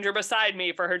The Stranger Beside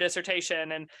Me for her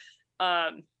dissertation, and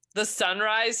the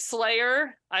Sunrise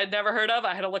Slayer I'd never heard of.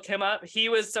 I had to look him up. He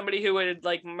was somebody who would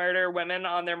like murder women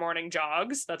on their morning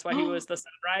jogs. That's why he was the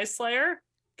Sunrise Slayer,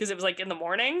 because it was like in the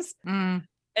mornings. And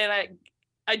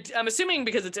I'm assuming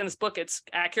because it's in this book it's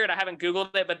accurate. I haven't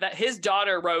Googled it, but that his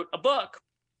daughter wrote a book,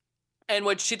 and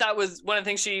what she thought was one of the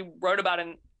things she wrote about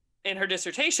in her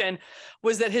dissertation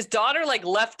was that his daughter like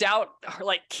left out her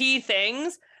like key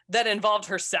things that involved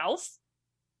herself.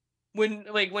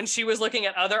 When she was looking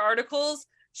at other articles,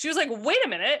 she was like, wait a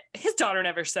minute, his daughter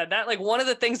never said that. Like one of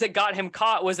the things that got him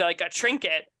caught was like a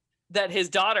trinket that his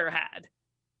daughter had.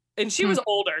 And she was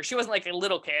older. She wasn't like a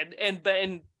little kid. And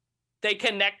they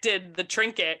connected the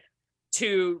trinket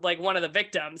to like one of the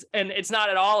victims. And it's not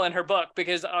at all in her book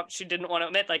because she didn't want to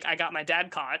admit, like, I got my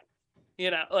dad caught.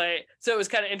 So it was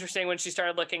kind of interesting when she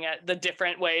started looking at the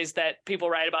different ways that people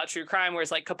write about true crime, where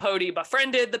it's like Capote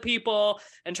befriended the people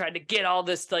and tried to get all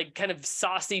this like kind of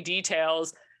saucy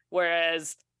details,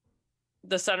 whereas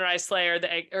the Sunrise Slayer,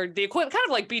 the equivalent, kind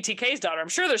of like BTK's daughter, I'm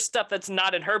sure there's stuff that's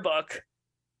not in her book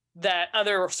that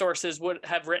other sources would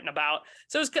have written about.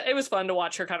 So it was fun to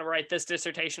watch her kind of write this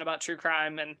dissertation about true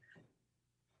crime and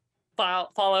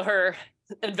follow her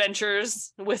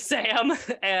adventures with Sam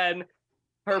and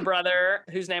her brother,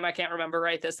 whose name I can't remember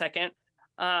right this second.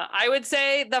 I would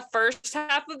say the first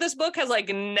half of this book has like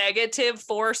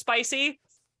 -4 spicy,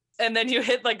 and then you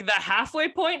hit like the halfway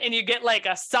point and you get like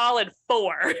a solid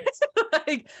 4.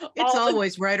 Like it's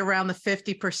always right around the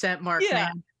 50% mark,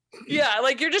 man. Yeah,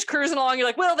 like you're just cruising along. You're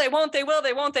like, will they, won't they, will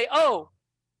they, won't they? Oh,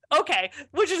 okay,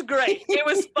 which is great. It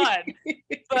was fun.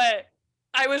 But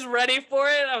I was ready for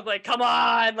it. I was like, come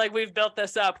on, like we've built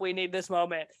this up. We need this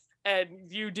moment.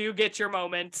 And you do get your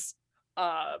moments.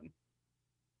 But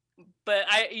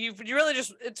you really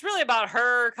just, it's really about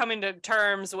her coming to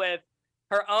terms with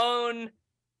her own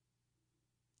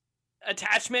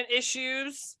attachment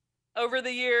issues over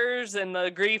the years and the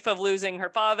grief of losing her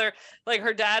father. Like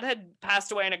her dad had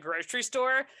passed away in a grocery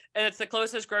store, and it's the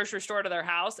closest grocery store to their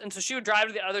house. And so she would drive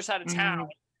to the other side of town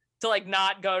to like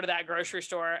not go to that grocery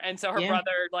store. And so her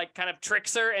brother like kind of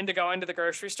tricks her into going to the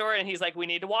grocery store, and he's like, we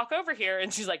need to walk over here.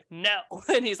 And she's like, no.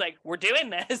 And he's like, we're doing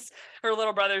this. Her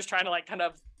little brother's trying to like kind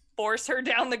of force her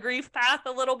down the grief path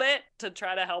a little bit to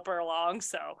try to help her along.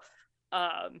 So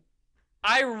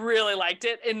I really liked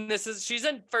it. And she's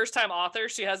a first-time author.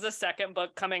 She has the second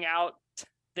book coming out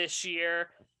this year.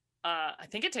 I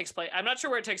think it takes place. I'm not sure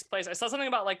where it takes place. I saw something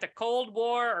about like the Cold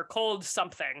War or Cold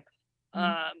something.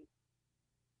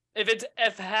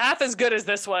 If half as good as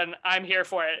this one, I'm here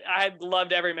for it. I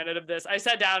loved every minute of this. I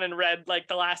sat down and read like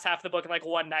the last half of the book in like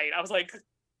one night. I was like,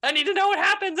 I need to know what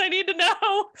happens. I need to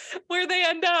know where they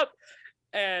end up.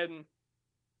 And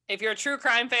if you're a true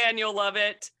crime fan, you'll love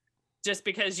it just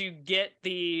because you get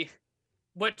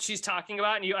what she's talking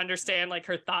about and you understand like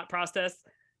her thought process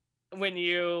when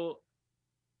you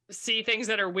see things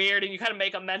that are weird, and you kind of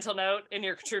make a mental note in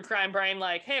your true crime brain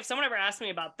like, hey, if someone ever asks me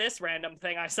about this random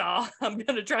thing I saw, I'm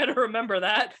gonna try to remember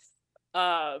that.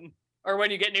 Or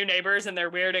when you get new neighbors and they're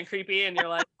weird and creepy and you're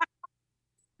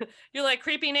like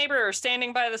creepy neighbor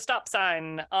standing by the stop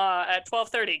sign at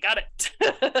 12:30, got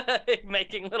it.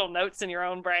 Making little notes in your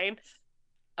own brain.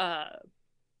 Yeah,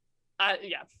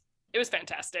 it was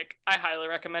fantastic. I highly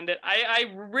recommend it.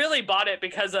 I really bought it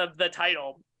because of the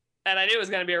title. And I knew it was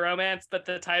going to be a romance, but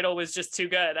the title was just too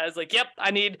good. I was like, yep,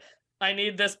 I need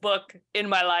this book in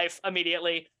my life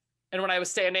immediately. And when I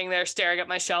was standing there staring at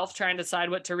my shelf trying to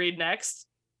decide what to read next,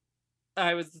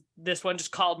 this one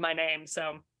just called my name.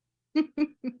 So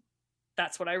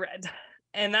that's what I read.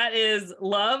 And that is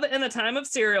Love in the Time of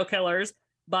Serial Killers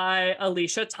by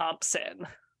Alicia Thompson.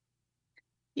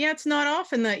 Yeah, it's not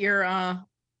often that your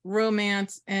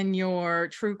romance and your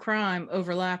true crime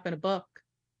overlap in a book.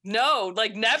 No,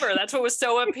 like never. That's what was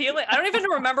so appealing. I don't even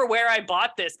remember where I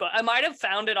bought this, but I might have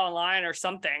found it online or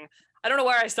something. I don't know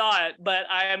where I saw it, but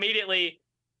I immediately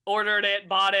ordered it,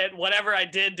 bought it, whatever I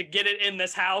did to get it in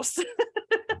this house.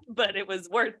 But it was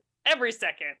worth every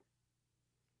second.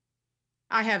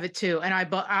 I have it too, and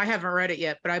I haven't read it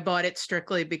yet, but I bought it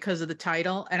strictly because of the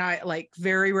title, and I like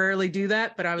very rarely do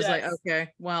that, but I was like, okay,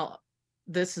 well,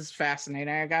 this is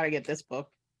fascinating. I got to get this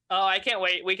book. Oh, I can't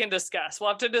wait. We can discuss. We'll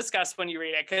have to discuss when you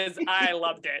read it because I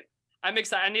loved it. I'm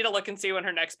excited. I need to look and see when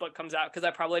her next book comes out because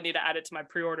I probably need to add it to my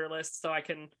pre-order list so I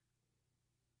can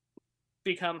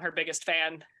become her biggest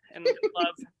fan and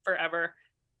love forever.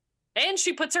 And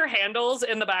she puts her handles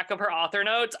in the back of her author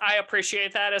notes. I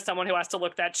appreciate that as someone who has to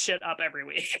look that shit up every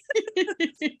week.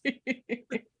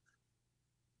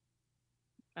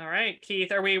 All right,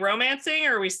 Keith, are we romancing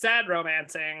or are we sad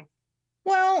romancing?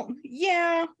 Well,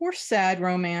 yeah, we're sad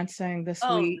romancing this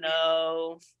week.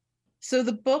 Oh, no. So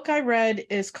the book I read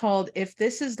is called If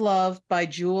This Is Love by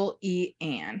Jewel E.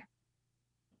 Ann.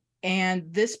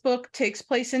 And this book takes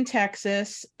place in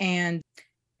Texas and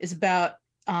is about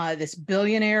this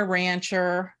billionaire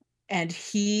rancher. And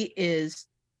he is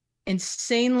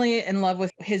insanely in love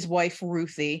with his wife,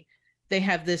 Ruthie. They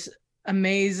have this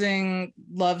amazing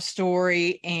love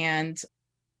story, and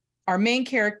our main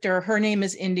character, her name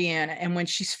is Indiana, and when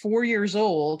she's 4 years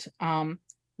old,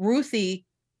 Ruthie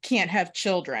can't have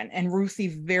children, and Ruthie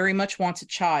very much wants a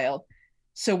child.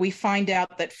 So we find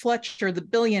out that Fletcher, the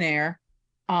billionaire,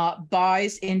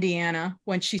 buys Indiana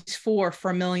when she's 4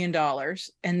 for $1 million,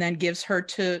 and then gives her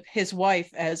to his wife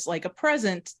as like a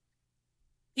present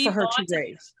for her to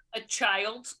raise. A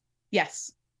child?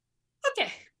 Yes.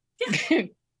 Okay. Yeah.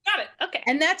 Got it. Okay.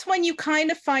 And that's when you kind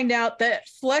of find out that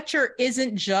Fletcher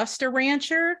isn't just a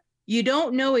rancher. You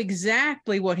don't know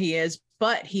exactly what he is,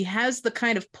 but he has the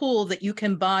kind of pull that he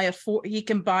can buy a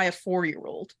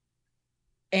 4-year-old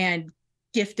and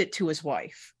gift it to his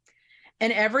wife.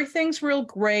 And everything's real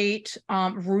great.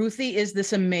 Ruthie is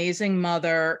this amazing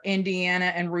mother.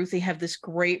 Indiana and Ruthie have this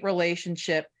great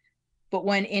relationship. But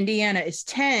when Indiana is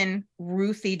 10,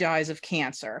 Ruthie dies of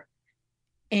cancer.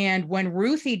 And when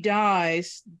Ruthie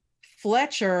dies,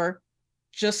 Fletcher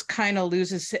just kind of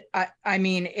loses. I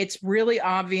mean, it's really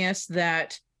obvious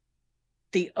that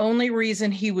the only reason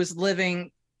he was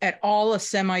living at all a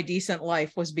semi-decent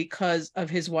life was because of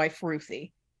his wife,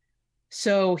 Ruthie.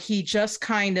 So he just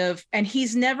kind of, and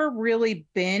he's never really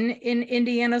been in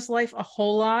Indiana's life a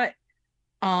whole lot,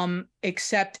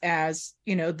 except as,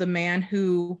 you know, the man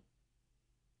who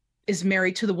is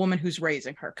married to the woman who's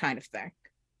raising her kind of thing.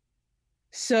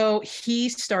 So he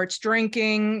starts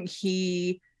drinking.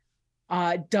 He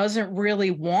doesn't really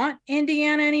want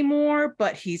Indiana anymore,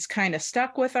 but he's kind of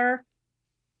stuck with her.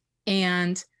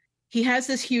 And he has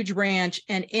this huge ranch,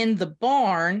 and in the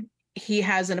barn, he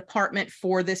has an apartment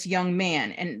for this young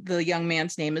man, and the young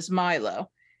man's name is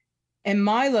Milo. And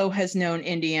Milo has known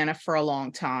Indiana for a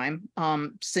long time,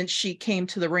 since she came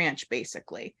to the ranch,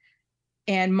 basically.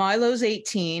 and Milo's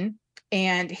 18,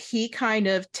 and he kind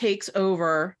of takes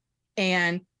over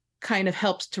and kind of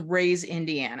helps to raise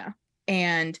Indiana.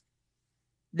 And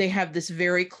they have this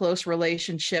very close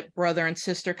relationship, brother and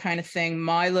sister kind of thing.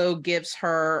 Milo gives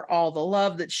her all the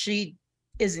love that she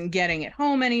isn't getting at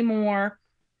home anymore.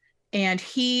 And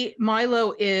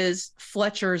Milo is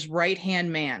Fletcher's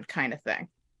right-hand man kind of thing.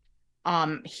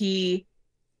 He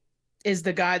is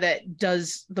the guy that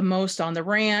does the most on the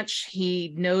ranch.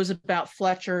 He knows about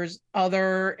Fletcher's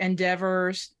other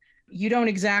endeavors. You don't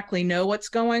exactly know what's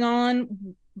going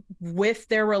on with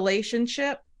their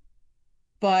relationship,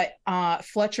 but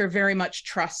Fletcher very much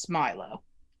trusts Milo.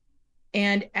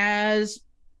 And as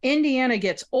Indiana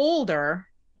gets older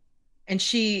and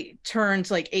she turns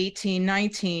like 18,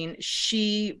 19,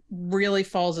 she really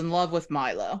falls in love with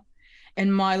Milo.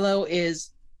 And Milo is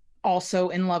also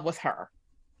in love with her.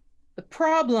 The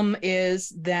problem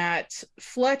is that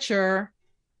Fletcher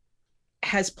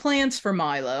has plans for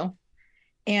Milo,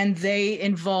 and they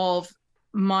involve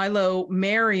Milo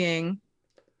marrying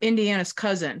Indiana's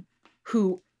cousin,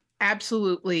 who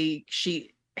absolutely,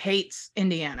 she hates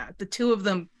Indiana. The two of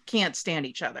them can't stand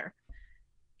each other.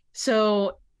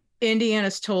 So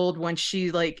Indiana's told when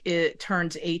she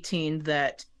turns 18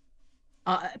 that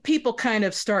people kind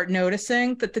of start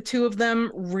noticing that the two of them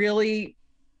really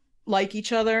like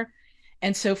each other.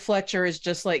 And so Fletcher is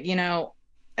just like,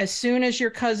 as soon as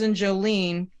your cousin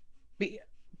Jolene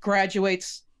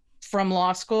graduates from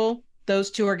law school, those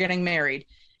two are getting married.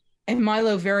 And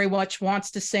Milo very much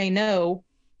wants to say no,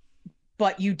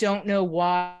 but you don't know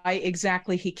why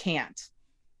exactly he can't.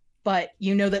 But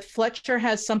you know that Fletcher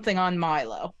has something on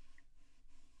Milo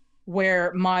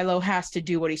where Milo has to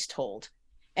do what he's told.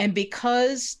 And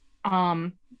because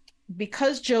Jolene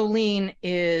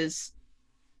is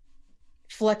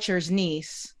Fletcher's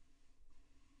niece,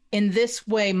 in this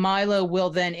way Milo will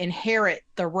then inherit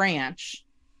the ranch,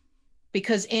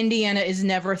 because Indiana is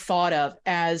never thought of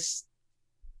as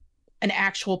an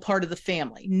actual part of the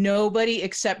family. Nobody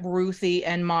except Ruthie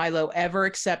and Milo ever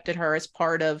accepted her as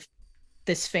part of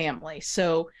this family.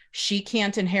 So she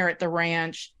can't inherit the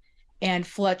ranch, and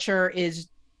Fletcher is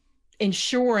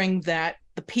ensuring that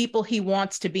the people he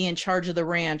wants to be in charge of the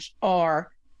ranch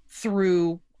are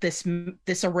through this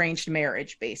arranged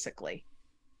marriage, basically.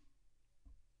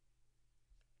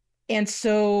 And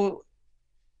so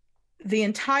the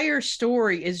entire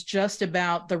story is just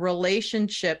about the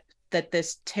relationship that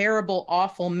this terrible,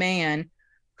 awful man,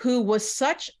 who was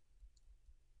such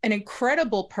an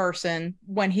incredible person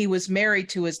when he was married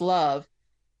to his love,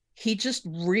 he just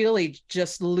really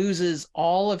just loses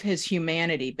all of his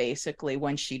humanity, basically,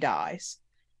 when she dies.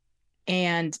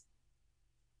 And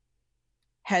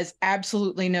has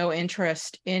absolutely no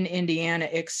interest in Indiana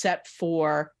except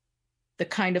for the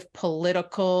kind of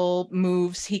political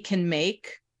moves he can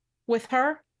make with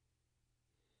her.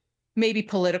 Maybe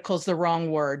political is the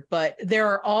wrong word, but there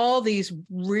are all these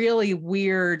really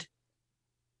weird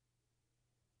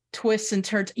twists and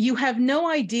turns. You have no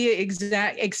idea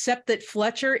except that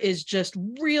Fletcher is just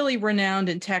really renowned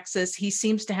in Texas. He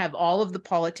seems to have all of the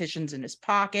politicians in his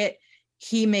pocket.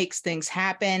 He makes things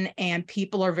happen, and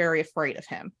people are very afraid of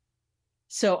him.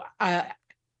 So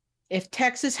if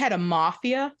Texas had a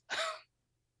mafia,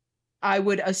 I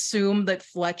would assume that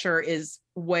Fletcher is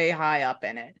way high up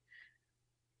in it.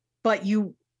 But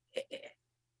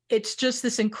it's just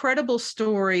this incredible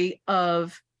story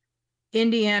of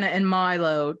Indiana and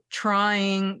Milo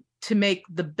trying to make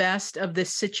the best of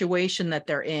this situation that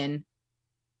they're in,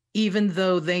 even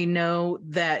though they know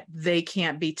that they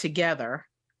can't be together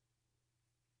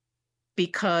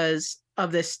because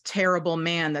of this terrible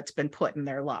man that's been put in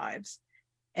their lives.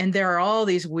 And there are all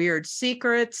these weird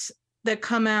secrets that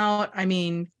come out. I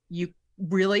mean, you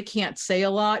really can't say a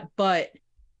lot, but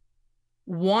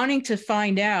wanting to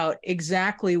find out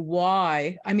exactly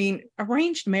why. I mean,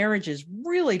 arranged marriages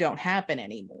really don't happen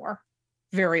anymore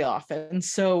very often.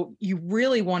 So you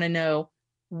really want to know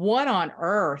why on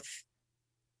earth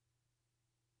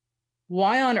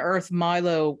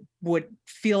Milo would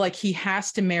feel like he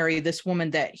has to marry this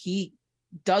woman that he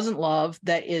doesn't love,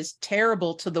 that is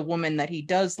terrible to the woman that he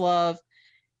does love.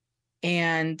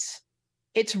 And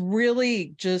it's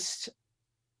really just,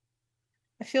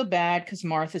 I feel bad because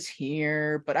Martha's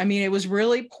here, but I mean, it was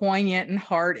really poignant and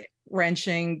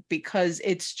heart-wrenching because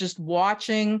it's just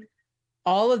watching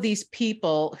all of these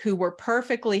people who were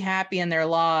perfectly happy in their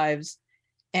lives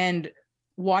and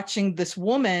watching this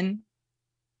woman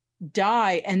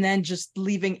die and then just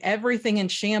leaving everything in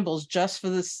shambles just for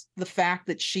the fact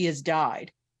that she has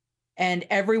died. And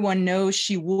everyone knows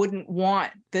she wouldn't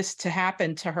want this to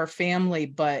happen to her family,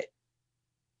 but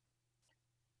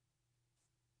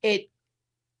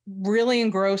really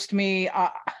engrossed me.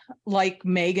 Like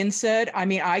Megan said, I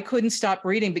mean, I couldn't stop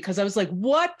reading because I was like,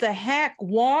 what the heck?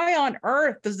 Why on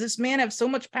earth does this man have so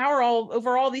much power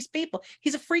over all these people?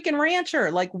 He's a freaking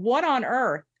rancher. Like, what on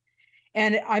earth?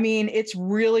 And I mean, it's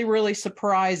really, really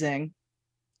surprising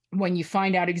when you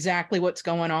find out exactly what's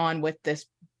going on with this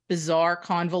bizarre,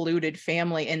 convoluted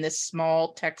family in this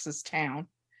small Texas town.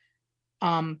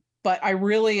 But I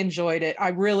really enjoyed it. I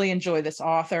really enjoy this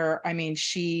author. I mean,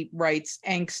 she writes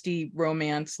angsty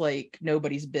romance like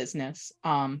nobody's business.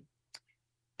 And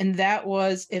that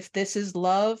was If This Is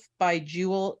Love by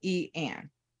Jewel E. Ann.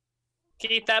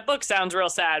 Keith, that book sounds real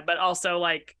sad, but also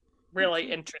like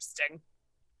really interesting.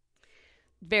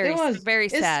 Very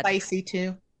sad. It's spicy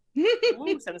too.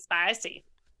 Ooh, some spicy.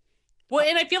 Well,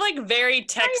 and I feel like very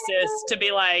Texas to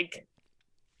be like,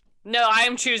 no, I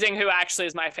am choosing who actually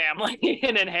is my family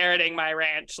and inheriting my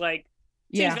ranch. Like,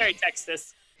 seems very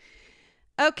Texas.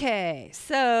 Okay,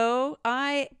 so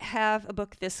I have a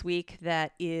book this week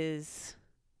that is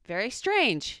very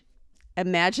strange.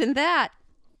 Imagine that.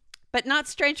 But not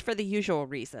strange for the usual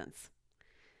reasons.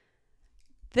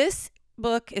 This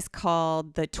book is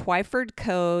called The Twyford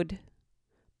Code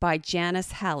by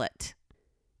Janice Hallett.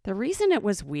 The reason it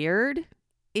was weird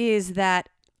is that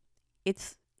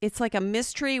it's like a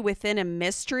mystery within a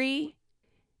mystery.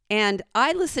 And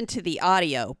I listened to the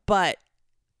audio, but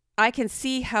I can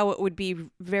see how it would be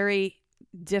very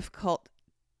difficult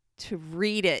to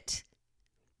read it,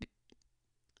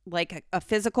 like a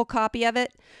physical copy of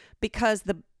it, because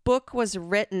the book was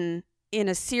written in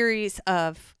a series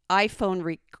of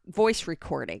iPhone voice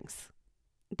recordings.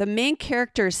 The main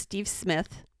character is Steve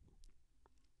Smith.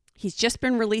 He's just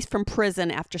been released from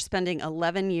prison after spending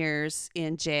 11 years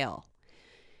in jail.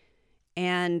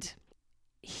 And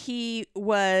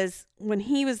when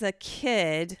he was a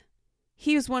kid,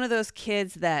 he was one of those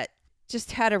kids that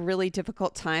just had a really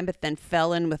difficult time, but then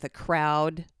fell in with a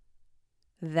crowd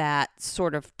that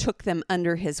sort of took them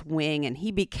under his wing, and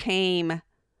he became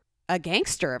a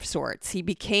gangster of sorts. He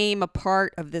became a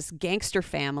part of this gangster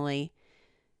family,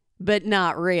 but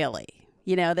not really.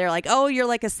 You know, they're like, oh, you're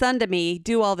like a son to me,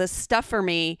 do all this stuff for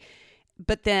me.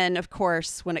 But then, of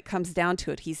course, when it comes down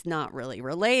to it, he's not really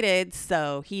related,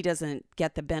 so he doesn't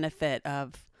get the benefit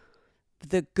of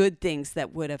the good things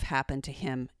that would have happened to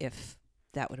him if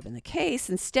that would have been the case.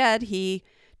 Instead, he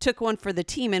took one for the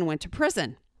team and went to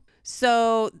prison.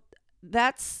 So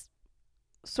that's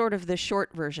sort of the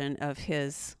short version of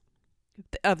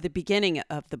the beginning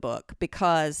of the book,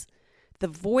 because the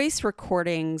voice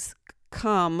recordings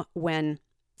come when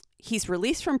he's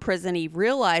released from prison. He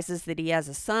realizes that he has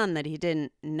a son that he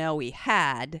didn't know he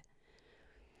had.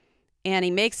 And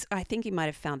I think he might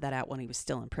have found that out when he was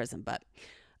still in prison, but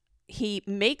he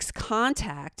makes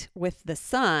contact with the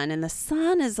son, and the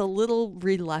son is a little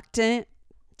reluctant,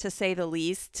 to say the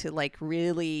least, to like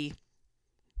really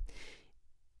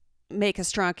make a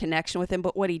strong connection with him.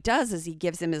 But what he does is he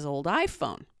gives him his old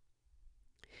iPhone.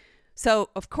 So,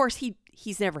 of course,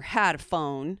 he's never had a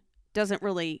phone, doesn't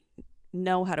really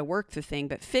know how to work the thing,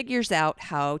 but figures out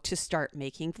how to start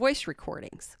making voice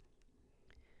recordings.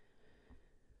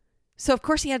 So, of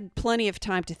course, he had plenty of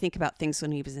time to think about things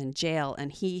when he was in jail,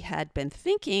 and he had been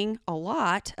thinking a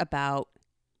lot about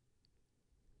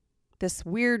this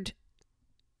weird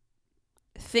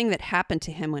thing that happened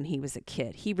to him when he was a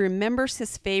kid. He remembers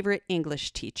his favorite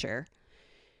English teacher.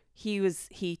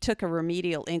 He took a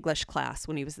remedial English class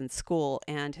when he was in school,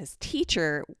 and his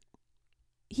teacher,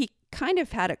 he kind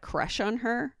of had a crush on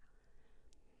her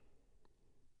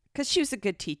because she was a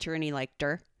good teacher and he liked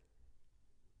her.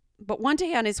 But one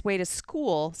day on his way to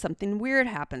school, something weird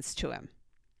happens to him.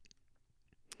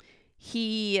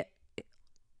 He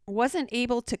wasn't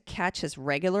able to catch his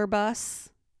regular bus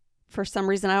for some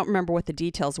reason. I don't remember what the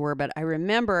details were, but I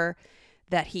remember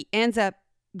that he ends up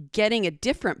getting a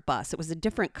different bus. It was a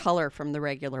different color from the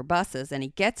regular buses, and he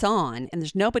gets on, and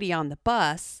there's nobody on the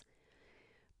bus,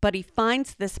 but he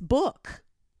finds this book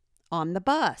on the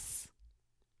bus.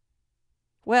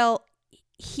 Well,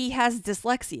 he has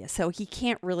dyslexia, so he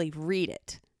can't really read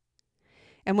it.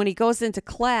 And when he goes into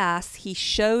class, he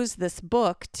shows this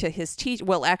book to his teacher.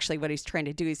 Well, actually, what he's trying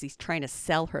to do is he's trying to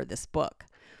sell her this book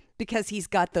because he's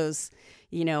got those,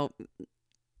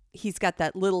 he's got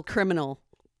that little criminal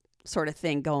sort of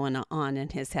thing going on in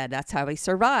his head. That's how he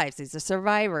survives. He's a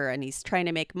survivor and he's trying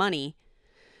to make money.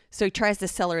 So he tries to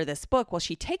sell her this book. Well,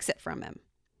 she takes it from him.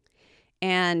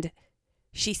 And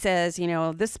she says,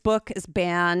 this book is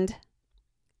banned.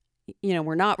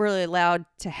 We're not really allowed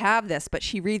to have this, but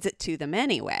she reads it to them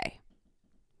anyway.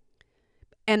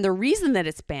 And the reason that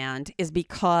it's banned is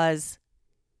because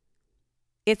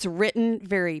it's written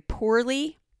very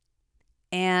poorly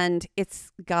and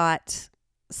it's got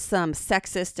some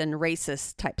sexist and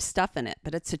racist type stuff in it,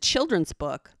 but it's a children's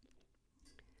book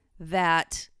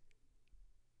that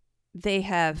they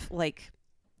have like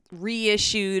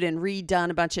reissued and redone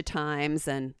a bunch of times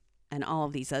and all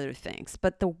of these other things.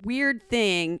 But the weird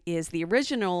thing is the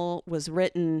original was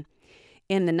written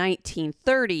in the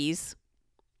 1930s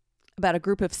about a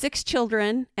group of 6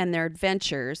 children and their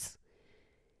adventures.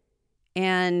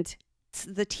 And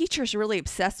the teacher's really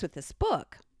obsessed with this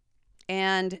book.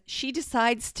 And she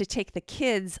decides to take the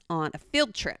kids on a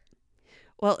field trip.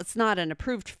 Well, it's not an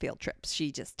approved field trip.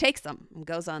 She just takes them and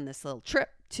goes on this little trip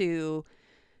to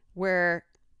where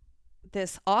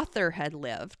this author had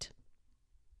lived.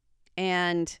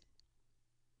 And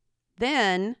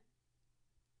then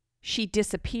she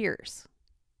disappears.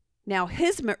 Now,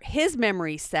 his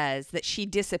memory says that she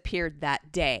disappeared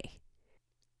that day.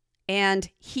 And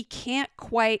he can't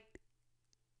quite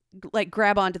like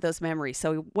grab onto those memories.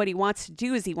 So what he wants to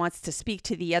do is he wants to speak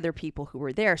to the other people who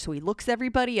were there. So he looks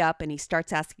everybody up and he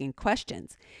starts asking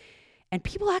questions. And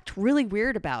people act really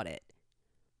weird about it.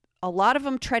 A lot of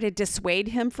them try to dissuade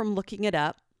him from looking it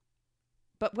up.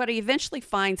 But what he eventually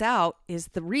finds out is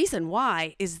the reason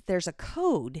why is there's a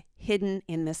code hidden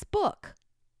in this book.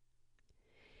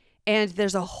 And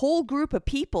there's a whole group of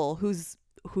people whose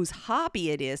hobby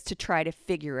it is to try to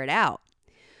figure it out.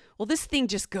 Well, this thing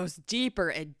just goes deeper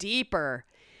and deeper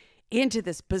into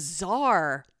this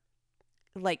bizarre,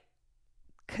 like,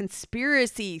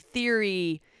 conspiracy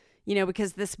theory,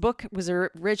 because this book was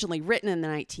originally written in the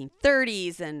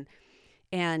 1930s,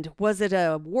 and was it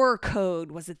a war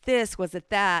code? Was it this? Was it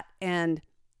that? And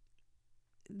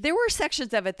there were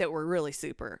sections of it that were really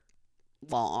super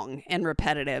long and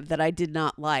repetitive that I did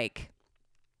not like.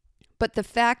 But the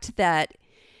fact that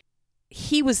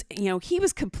he was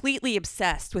completely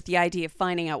obsessed with the idea of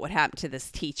finding out what happened to this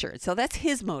teacher. So that's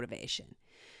his motivation.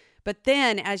 But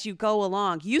then as you go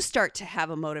along, you start to have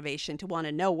a motivation to want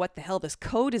to know what the hell this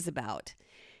code is about.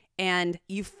 And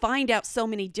you find out so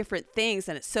many different things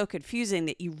and it's so confusing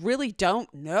that you really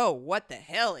don't know what the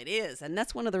hell it is. And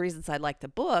that's one of the reasons I like the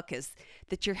book is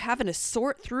that you're having to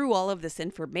sort through all of this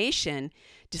information,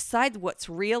 decide what's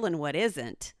real and what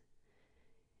isn't.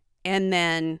 And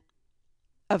then,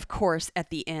 of course,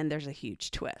 at the end, there's a huge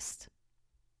twist.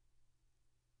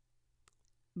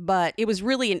 But it was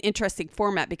really an interesting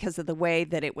format because of the way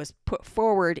that it was put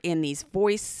forward in these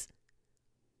voice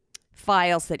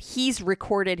files that he's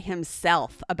recorded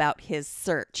himself about his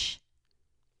search.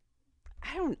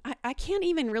 I can't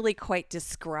even really quite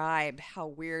describe how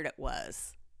weird it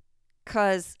was.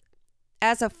 Because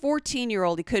as a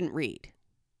 14-year-old, he couldn't read.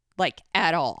 Like,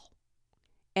 at all.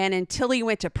 And until he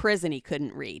went to prison, he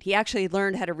couldn't read. He actually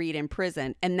learned how to read in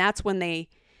prison. And that's when they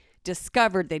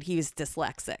discovered that he was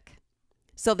dyslexic.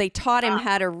 So they taught him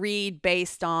how to read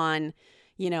based on,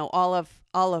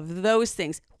 all of those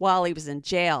things while he was in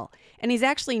jail. And he's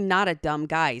actually not a dumb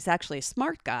guy. He's actually a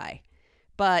smart guy.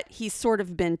 But he's sort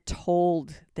of been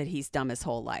told that he's dumb his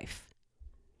whole life.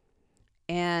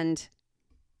 And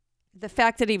the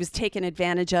fact that he was taken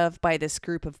advantage of by this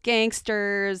group of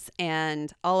gangsters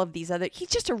and all of these other, he's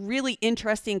just a really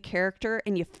interesting character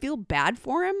and you feel bad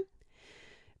for him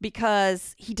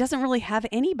because he doesn't really have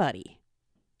anybody.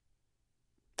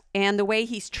 And the way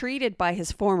he's treated by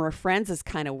his former friends is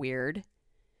kind of weird.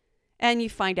 And you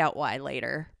find out why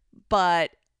later.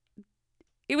 But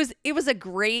it was a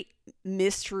great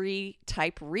mystery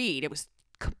type read. It was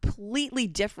completely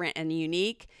different and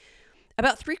unique.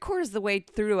 About 3/4 of the way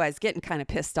through, I was getting kind of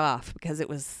pissed off because it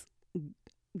was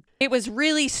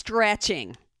really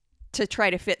stretching to try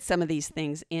to fit some of these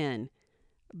things in.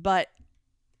 But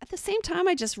at the same time,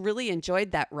 I just really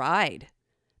enjoyed that ride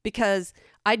because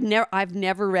I've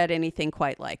never read anything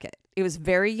quite like it. It was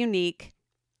very unique.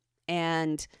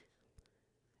 And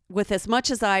with as much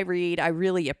as I read, I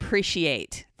really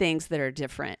appreciate things that are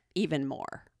different even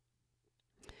more.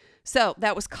 So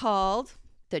that was called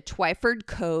The Twyford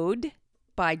Code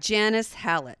by Janice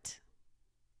Hallett.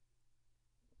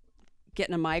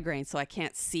 Getting a migraine, so I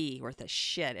can't see worth a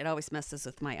shit. It always messes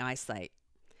with my eyesight.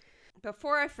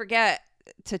 Before I forget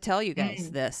to tell you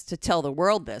guys this, to tell the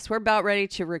world this, we're about ready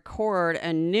to record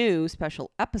a new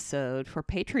special episode for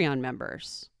Patreon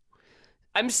members.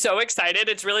 I'm so excited.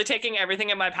 It's really taking everything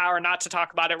in my power not to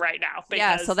talk about it right now.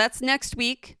 Yeah, so that's next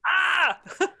week. Ah!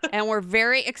 And we're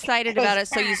very excited about it.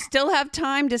 So you still have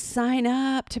time to sign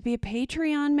up to be a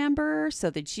Patreon member so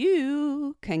that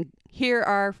you can hear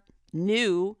our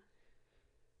new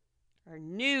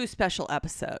special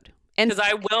episode. Because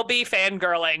I will be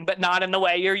fangirling, but not in the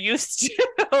way you're used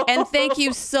to. And thank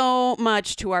you so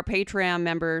much to our Patreon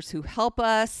members who help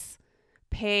us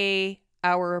pay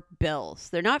our bills.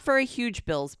 They're not very huge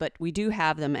bills, but we do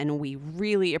have them, and we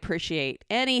really appreciate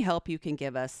any help you can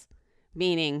give us,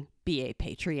 meaning be a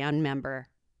Patreon member.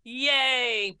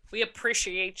 Yay! We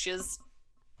appreciate yous.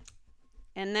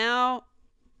 And now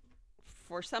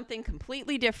for something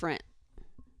completely different.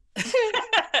 At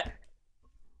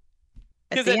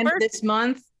the end of this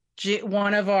month,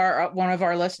 one of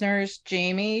our listeners,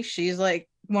 Jamie, she's like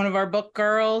one of our book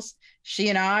girls. She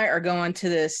and I are going to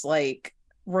this like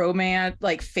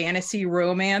fantasy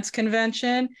romance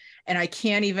convention, and I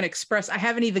can't even express. I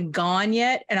haven't even gone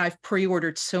yet, and I've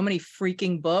pre-ordered so many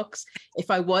freaking books. If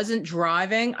I wasn't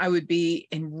driving, I would be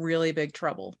in really big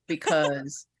trouble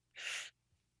because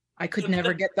I could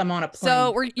never get them on a plane.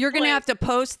 So you're going to have to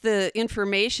post the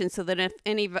information so that if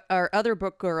any of our other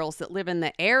book girls that live in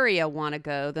the area want to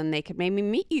go, then they could maybe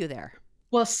meet you there.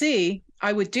 Well, see,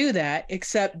 I would do that,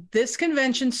 except this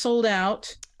convention sold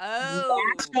out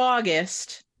last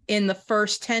August in the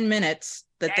first 10 minutes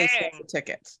that they sold the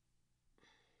tickets.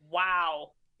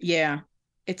 Wow. Yeah,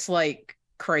 it's like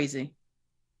crazy.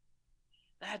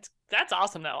 That's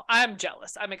awesome, though. I'm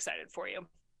jealous. I'm excited for you.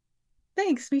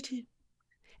 Thanks, me too.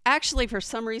 Actually, for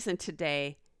some reason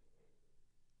today,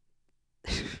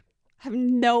 I have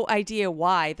no idea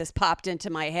why this popped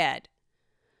into my head.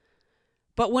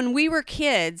 But when we were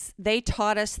kids, they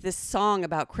taught us this song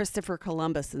about Christopher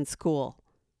Columbus in school.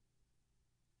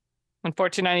 In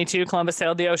 1492, Columbus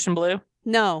sailed the ocean blue?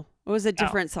 No, it was a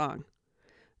different song.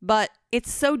 But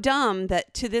it's so dumb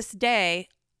that to this day,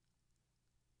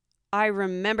 I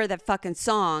remember that fucking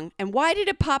song. And why did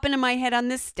it pop into my head on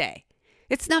this day?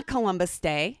 It's not Columbus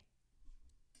Day.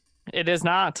 It is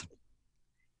not.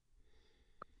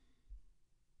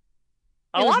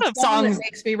 A lot of songs that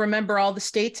makes me remember all the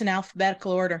states in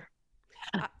alphabetical order.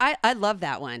 I love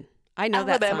that one. I know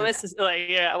that song.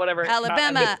 Alabama, whatever.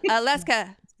 Alabama,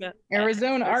 Alaska,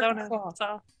 Arizona,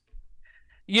 Arkansas.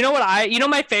 You know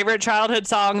my favorite childhood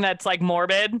song that's like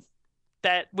morbid,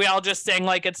 that we all just sing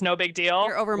like it's no big deal?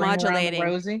 You're overmodulating. Ring Around the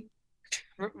Rosie.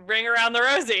 Ring Around the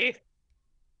Rosie.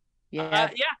 Yeah.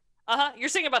 You're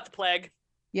singing about the plague.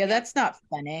 Yeah, that's not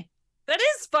funny. That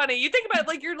is funny. You think about it,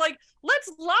 like, you're like, let's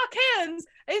lock hands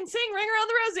and sing Ring Around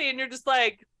the Rosie. And you're just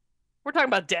like, we're talking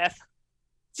about death.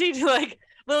 She like,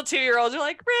 little 2-year-olds are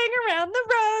like, ring around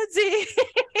the Rosie.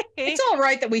 It's all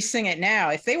right that we sing it now.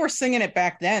 If they were singing it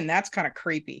back then, that's kind of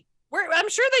creepy. I'm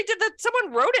sure they did that.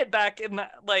 Someone wrote it back in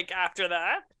like after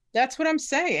that. That's what I'm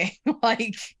saying.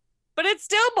 Like, but it's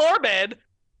still morbid.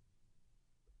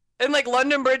 And like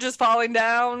London Bridge is falling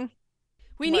down.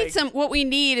 What we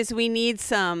need is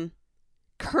some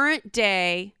current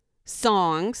day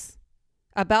songs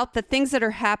about the things that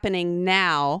are happening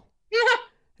now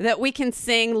that we can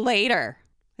sing later.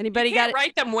 Anybody got it?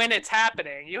 Write them when it's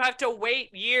happening. You have to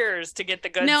wait years to get the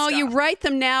good stuff. No, you write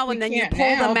them now and then you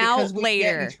pull them out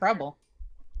later. Get in trouble.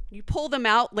 You pull them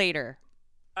out later.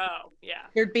 Oh, yeah.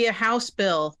 There'd be a House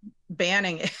bill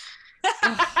banning it.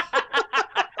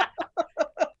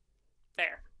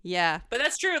 Fair. Yeah. But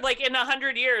that's true. Like in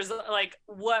 100 years, like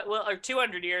or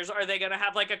 200 years, are they going to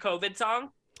have like a COVID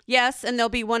song? Yes, and there'll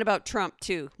be one about Trump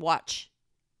too. Watch.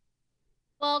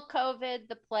 Well, COVID,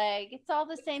 the plague, it's all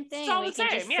the same thing. It's all we the can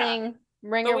same, just yeah. sing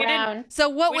Ring Around. So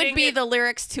what would be the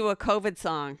lyrics to a COVID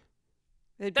song?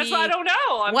 That's what I don't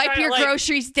know. Wipe your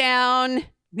groceries down.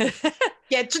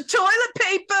 Get your toilet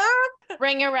paper.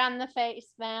 Ring around the face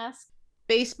mask.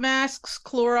 Face masks,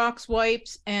 Clorox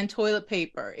wipes, and toilet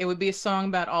paper. It would be a song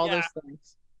about all those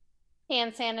things.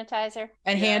 Hand sanitizer.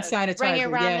 And hand sanitizer. Ring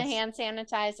around the hand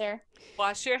sanitizer.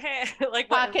 Wash your hands. Like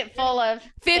pocket full of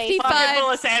 55. Pocket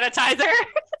full of sanitizer.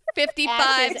 55.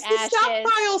 Ashes.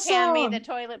 Stockpile song. Hand me the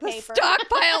toilet paper.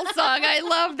 Stockpile song. I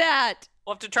love that.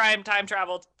 We'll have to try and time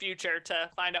travel future to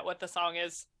find out what the song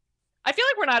is. I feel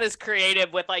like we're not as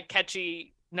creative with like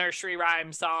catchy nursery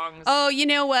rhyme songs. Oh, you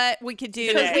know what we could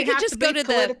do? We could just go to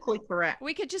politically correct.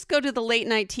 We could just go to the late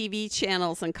night TV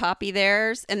channels and copy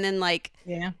theirs, and then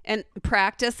and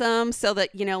practice them so that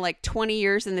like 20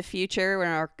 years in the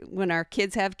future when our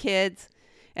kids have kids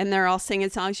and they're all singing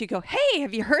songs, you go, "Hey,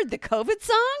 have you heard the COVID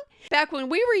song? Back when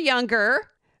we were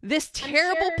younger, this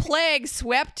terrible plague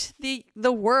swept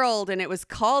the world, and it was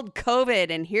called COVID,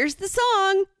 and here's the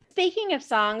song." Speaking of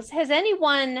songs, has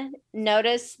anyone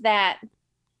noticed that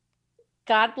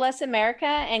God Bless America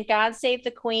and God Save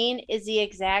the Queen is the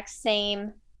exact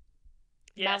same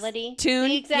melody? Tune?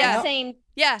 The exact same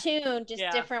tune, just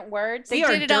different words. They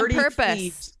did it on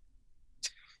purpose.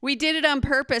 We did it on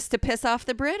purpose to piss off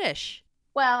the British.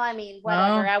 Well, I mean,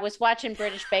 whatever. I was watching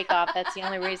British Bake Off. That's the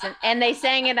only reason. And they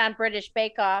sang it on British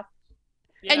Bake Off.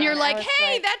 Yeah. And you're like,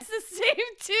 hey, that's the same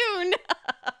tune.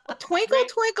 Twinkle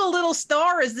Twinkle Little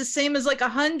Star is the same as like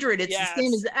 100. It's the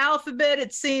same as the alphabet.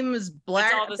 It's same as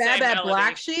Black Bad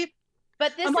Black Sheep.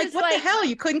 But this I'm like, is what like, the hell?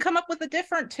 You couldn't come up with a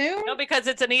different tune? No, because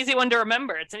it's an easy one to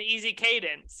remember. It's an easy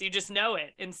cadence. You just know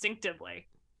it instinctively.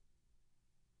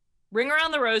 Ring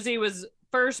Around the Rosie was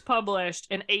first published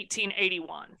in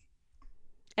 1881.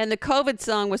 And the COVID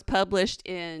song was published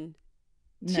in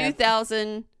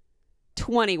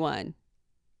 2021.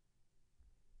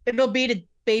 It'll be to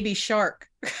Baby Shark.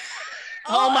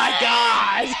 Oh my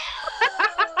God.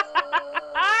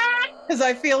 Because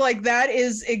I feel like that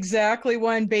is exactly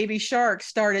when Baby Shark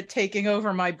started taking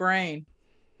over my brain.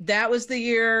 That was the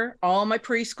year all my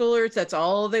preschoolers, that's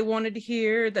all they wanted to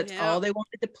hear. That's all they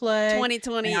wanted to play.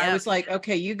 2020. And I was like,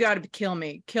 okay, you got to kill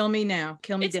me. Kill me now.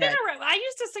 Kill me dead. I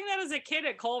used to sing that as a kid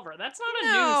at Culver. That's not a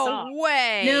new song. No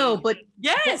way. No, but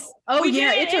yes. Oh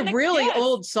yeah, it's a really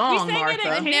old song, Martha.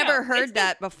 I've never heard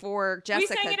that before.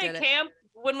 Jessica we sang it at camp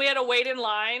when we had to wait in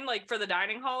line, like for the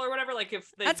dining hall or whatever. Like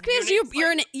if that's because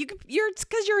it's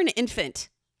because you're an infant.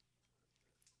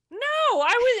 No, it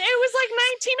was like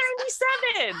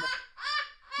 1997.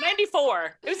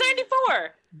 94. It was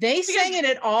 94. They sang it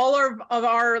at all of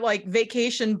our like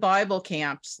vacation Bible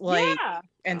camps, like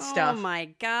and stuff. Oh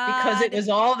my God. Because it was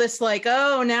all this like,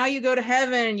 oh, now you go to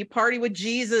heaven and you party with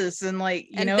Jesus and like,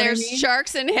 you know, there's what I mean?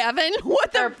 sharks in heaven.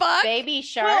 What the fuck? Baby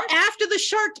shark. Well, after the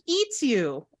shark eats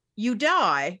you, you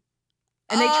die.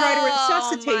 And they try to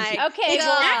resuscitate you. Okay, it's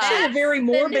actually a very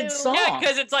morbid song. Yeah,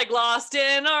 because it's like lost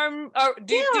in arm, lost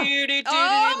in arm,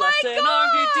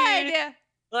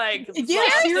 like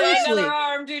seriously.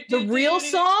 Arm, the real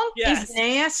song is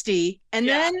nasty, and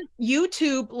then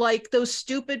YouTube, like those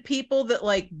stupid people that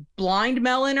like Blind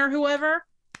Melon or whoever,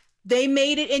 they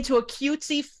made it into a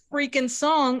cutesy freaking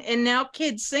song, and now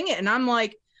kids sing it, and I'm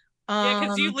like.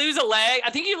 Because you lose a leg.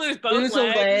 I think you lose both legs. Lose a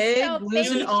leg, so lose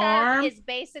Baby an arm. Shark is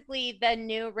basically the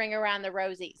new Ring Around the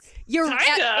Rosies. You're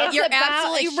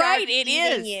absolutely right. It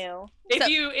is.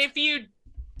 If you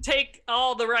take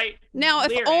all the right now,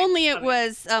 lyrics, if only it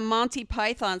was a Monty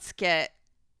Python skit,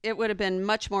 it would have been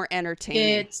much more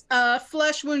entertaining. It's a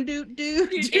flesh wound doot doot.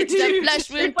 It's a flesh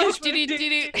wound doot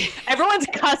doot. Everyone's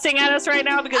cussing at us right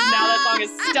now because now that song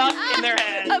is stuck in their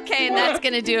head. Okay, and that's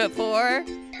gonna do it for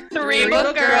Three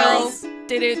Book Girls.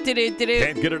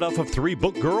 Can't get enough of Three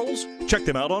Book Girls? Check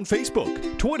them out on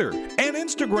Facebook, Twitter, and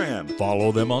Instagram.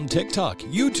 Follow them on TikTok,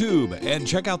 YouTube, and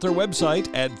check out their website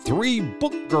at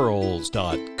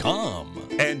threebookgirls.com.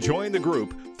 And join the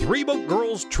group Three Book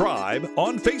Girls Tribe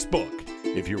on Facebook.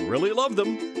 If you really love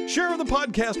them, share the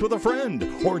podcast with a friend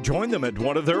or join them at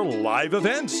one of their live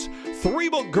events. Three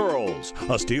Book Girls,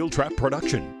 a Steel Trap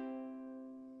production.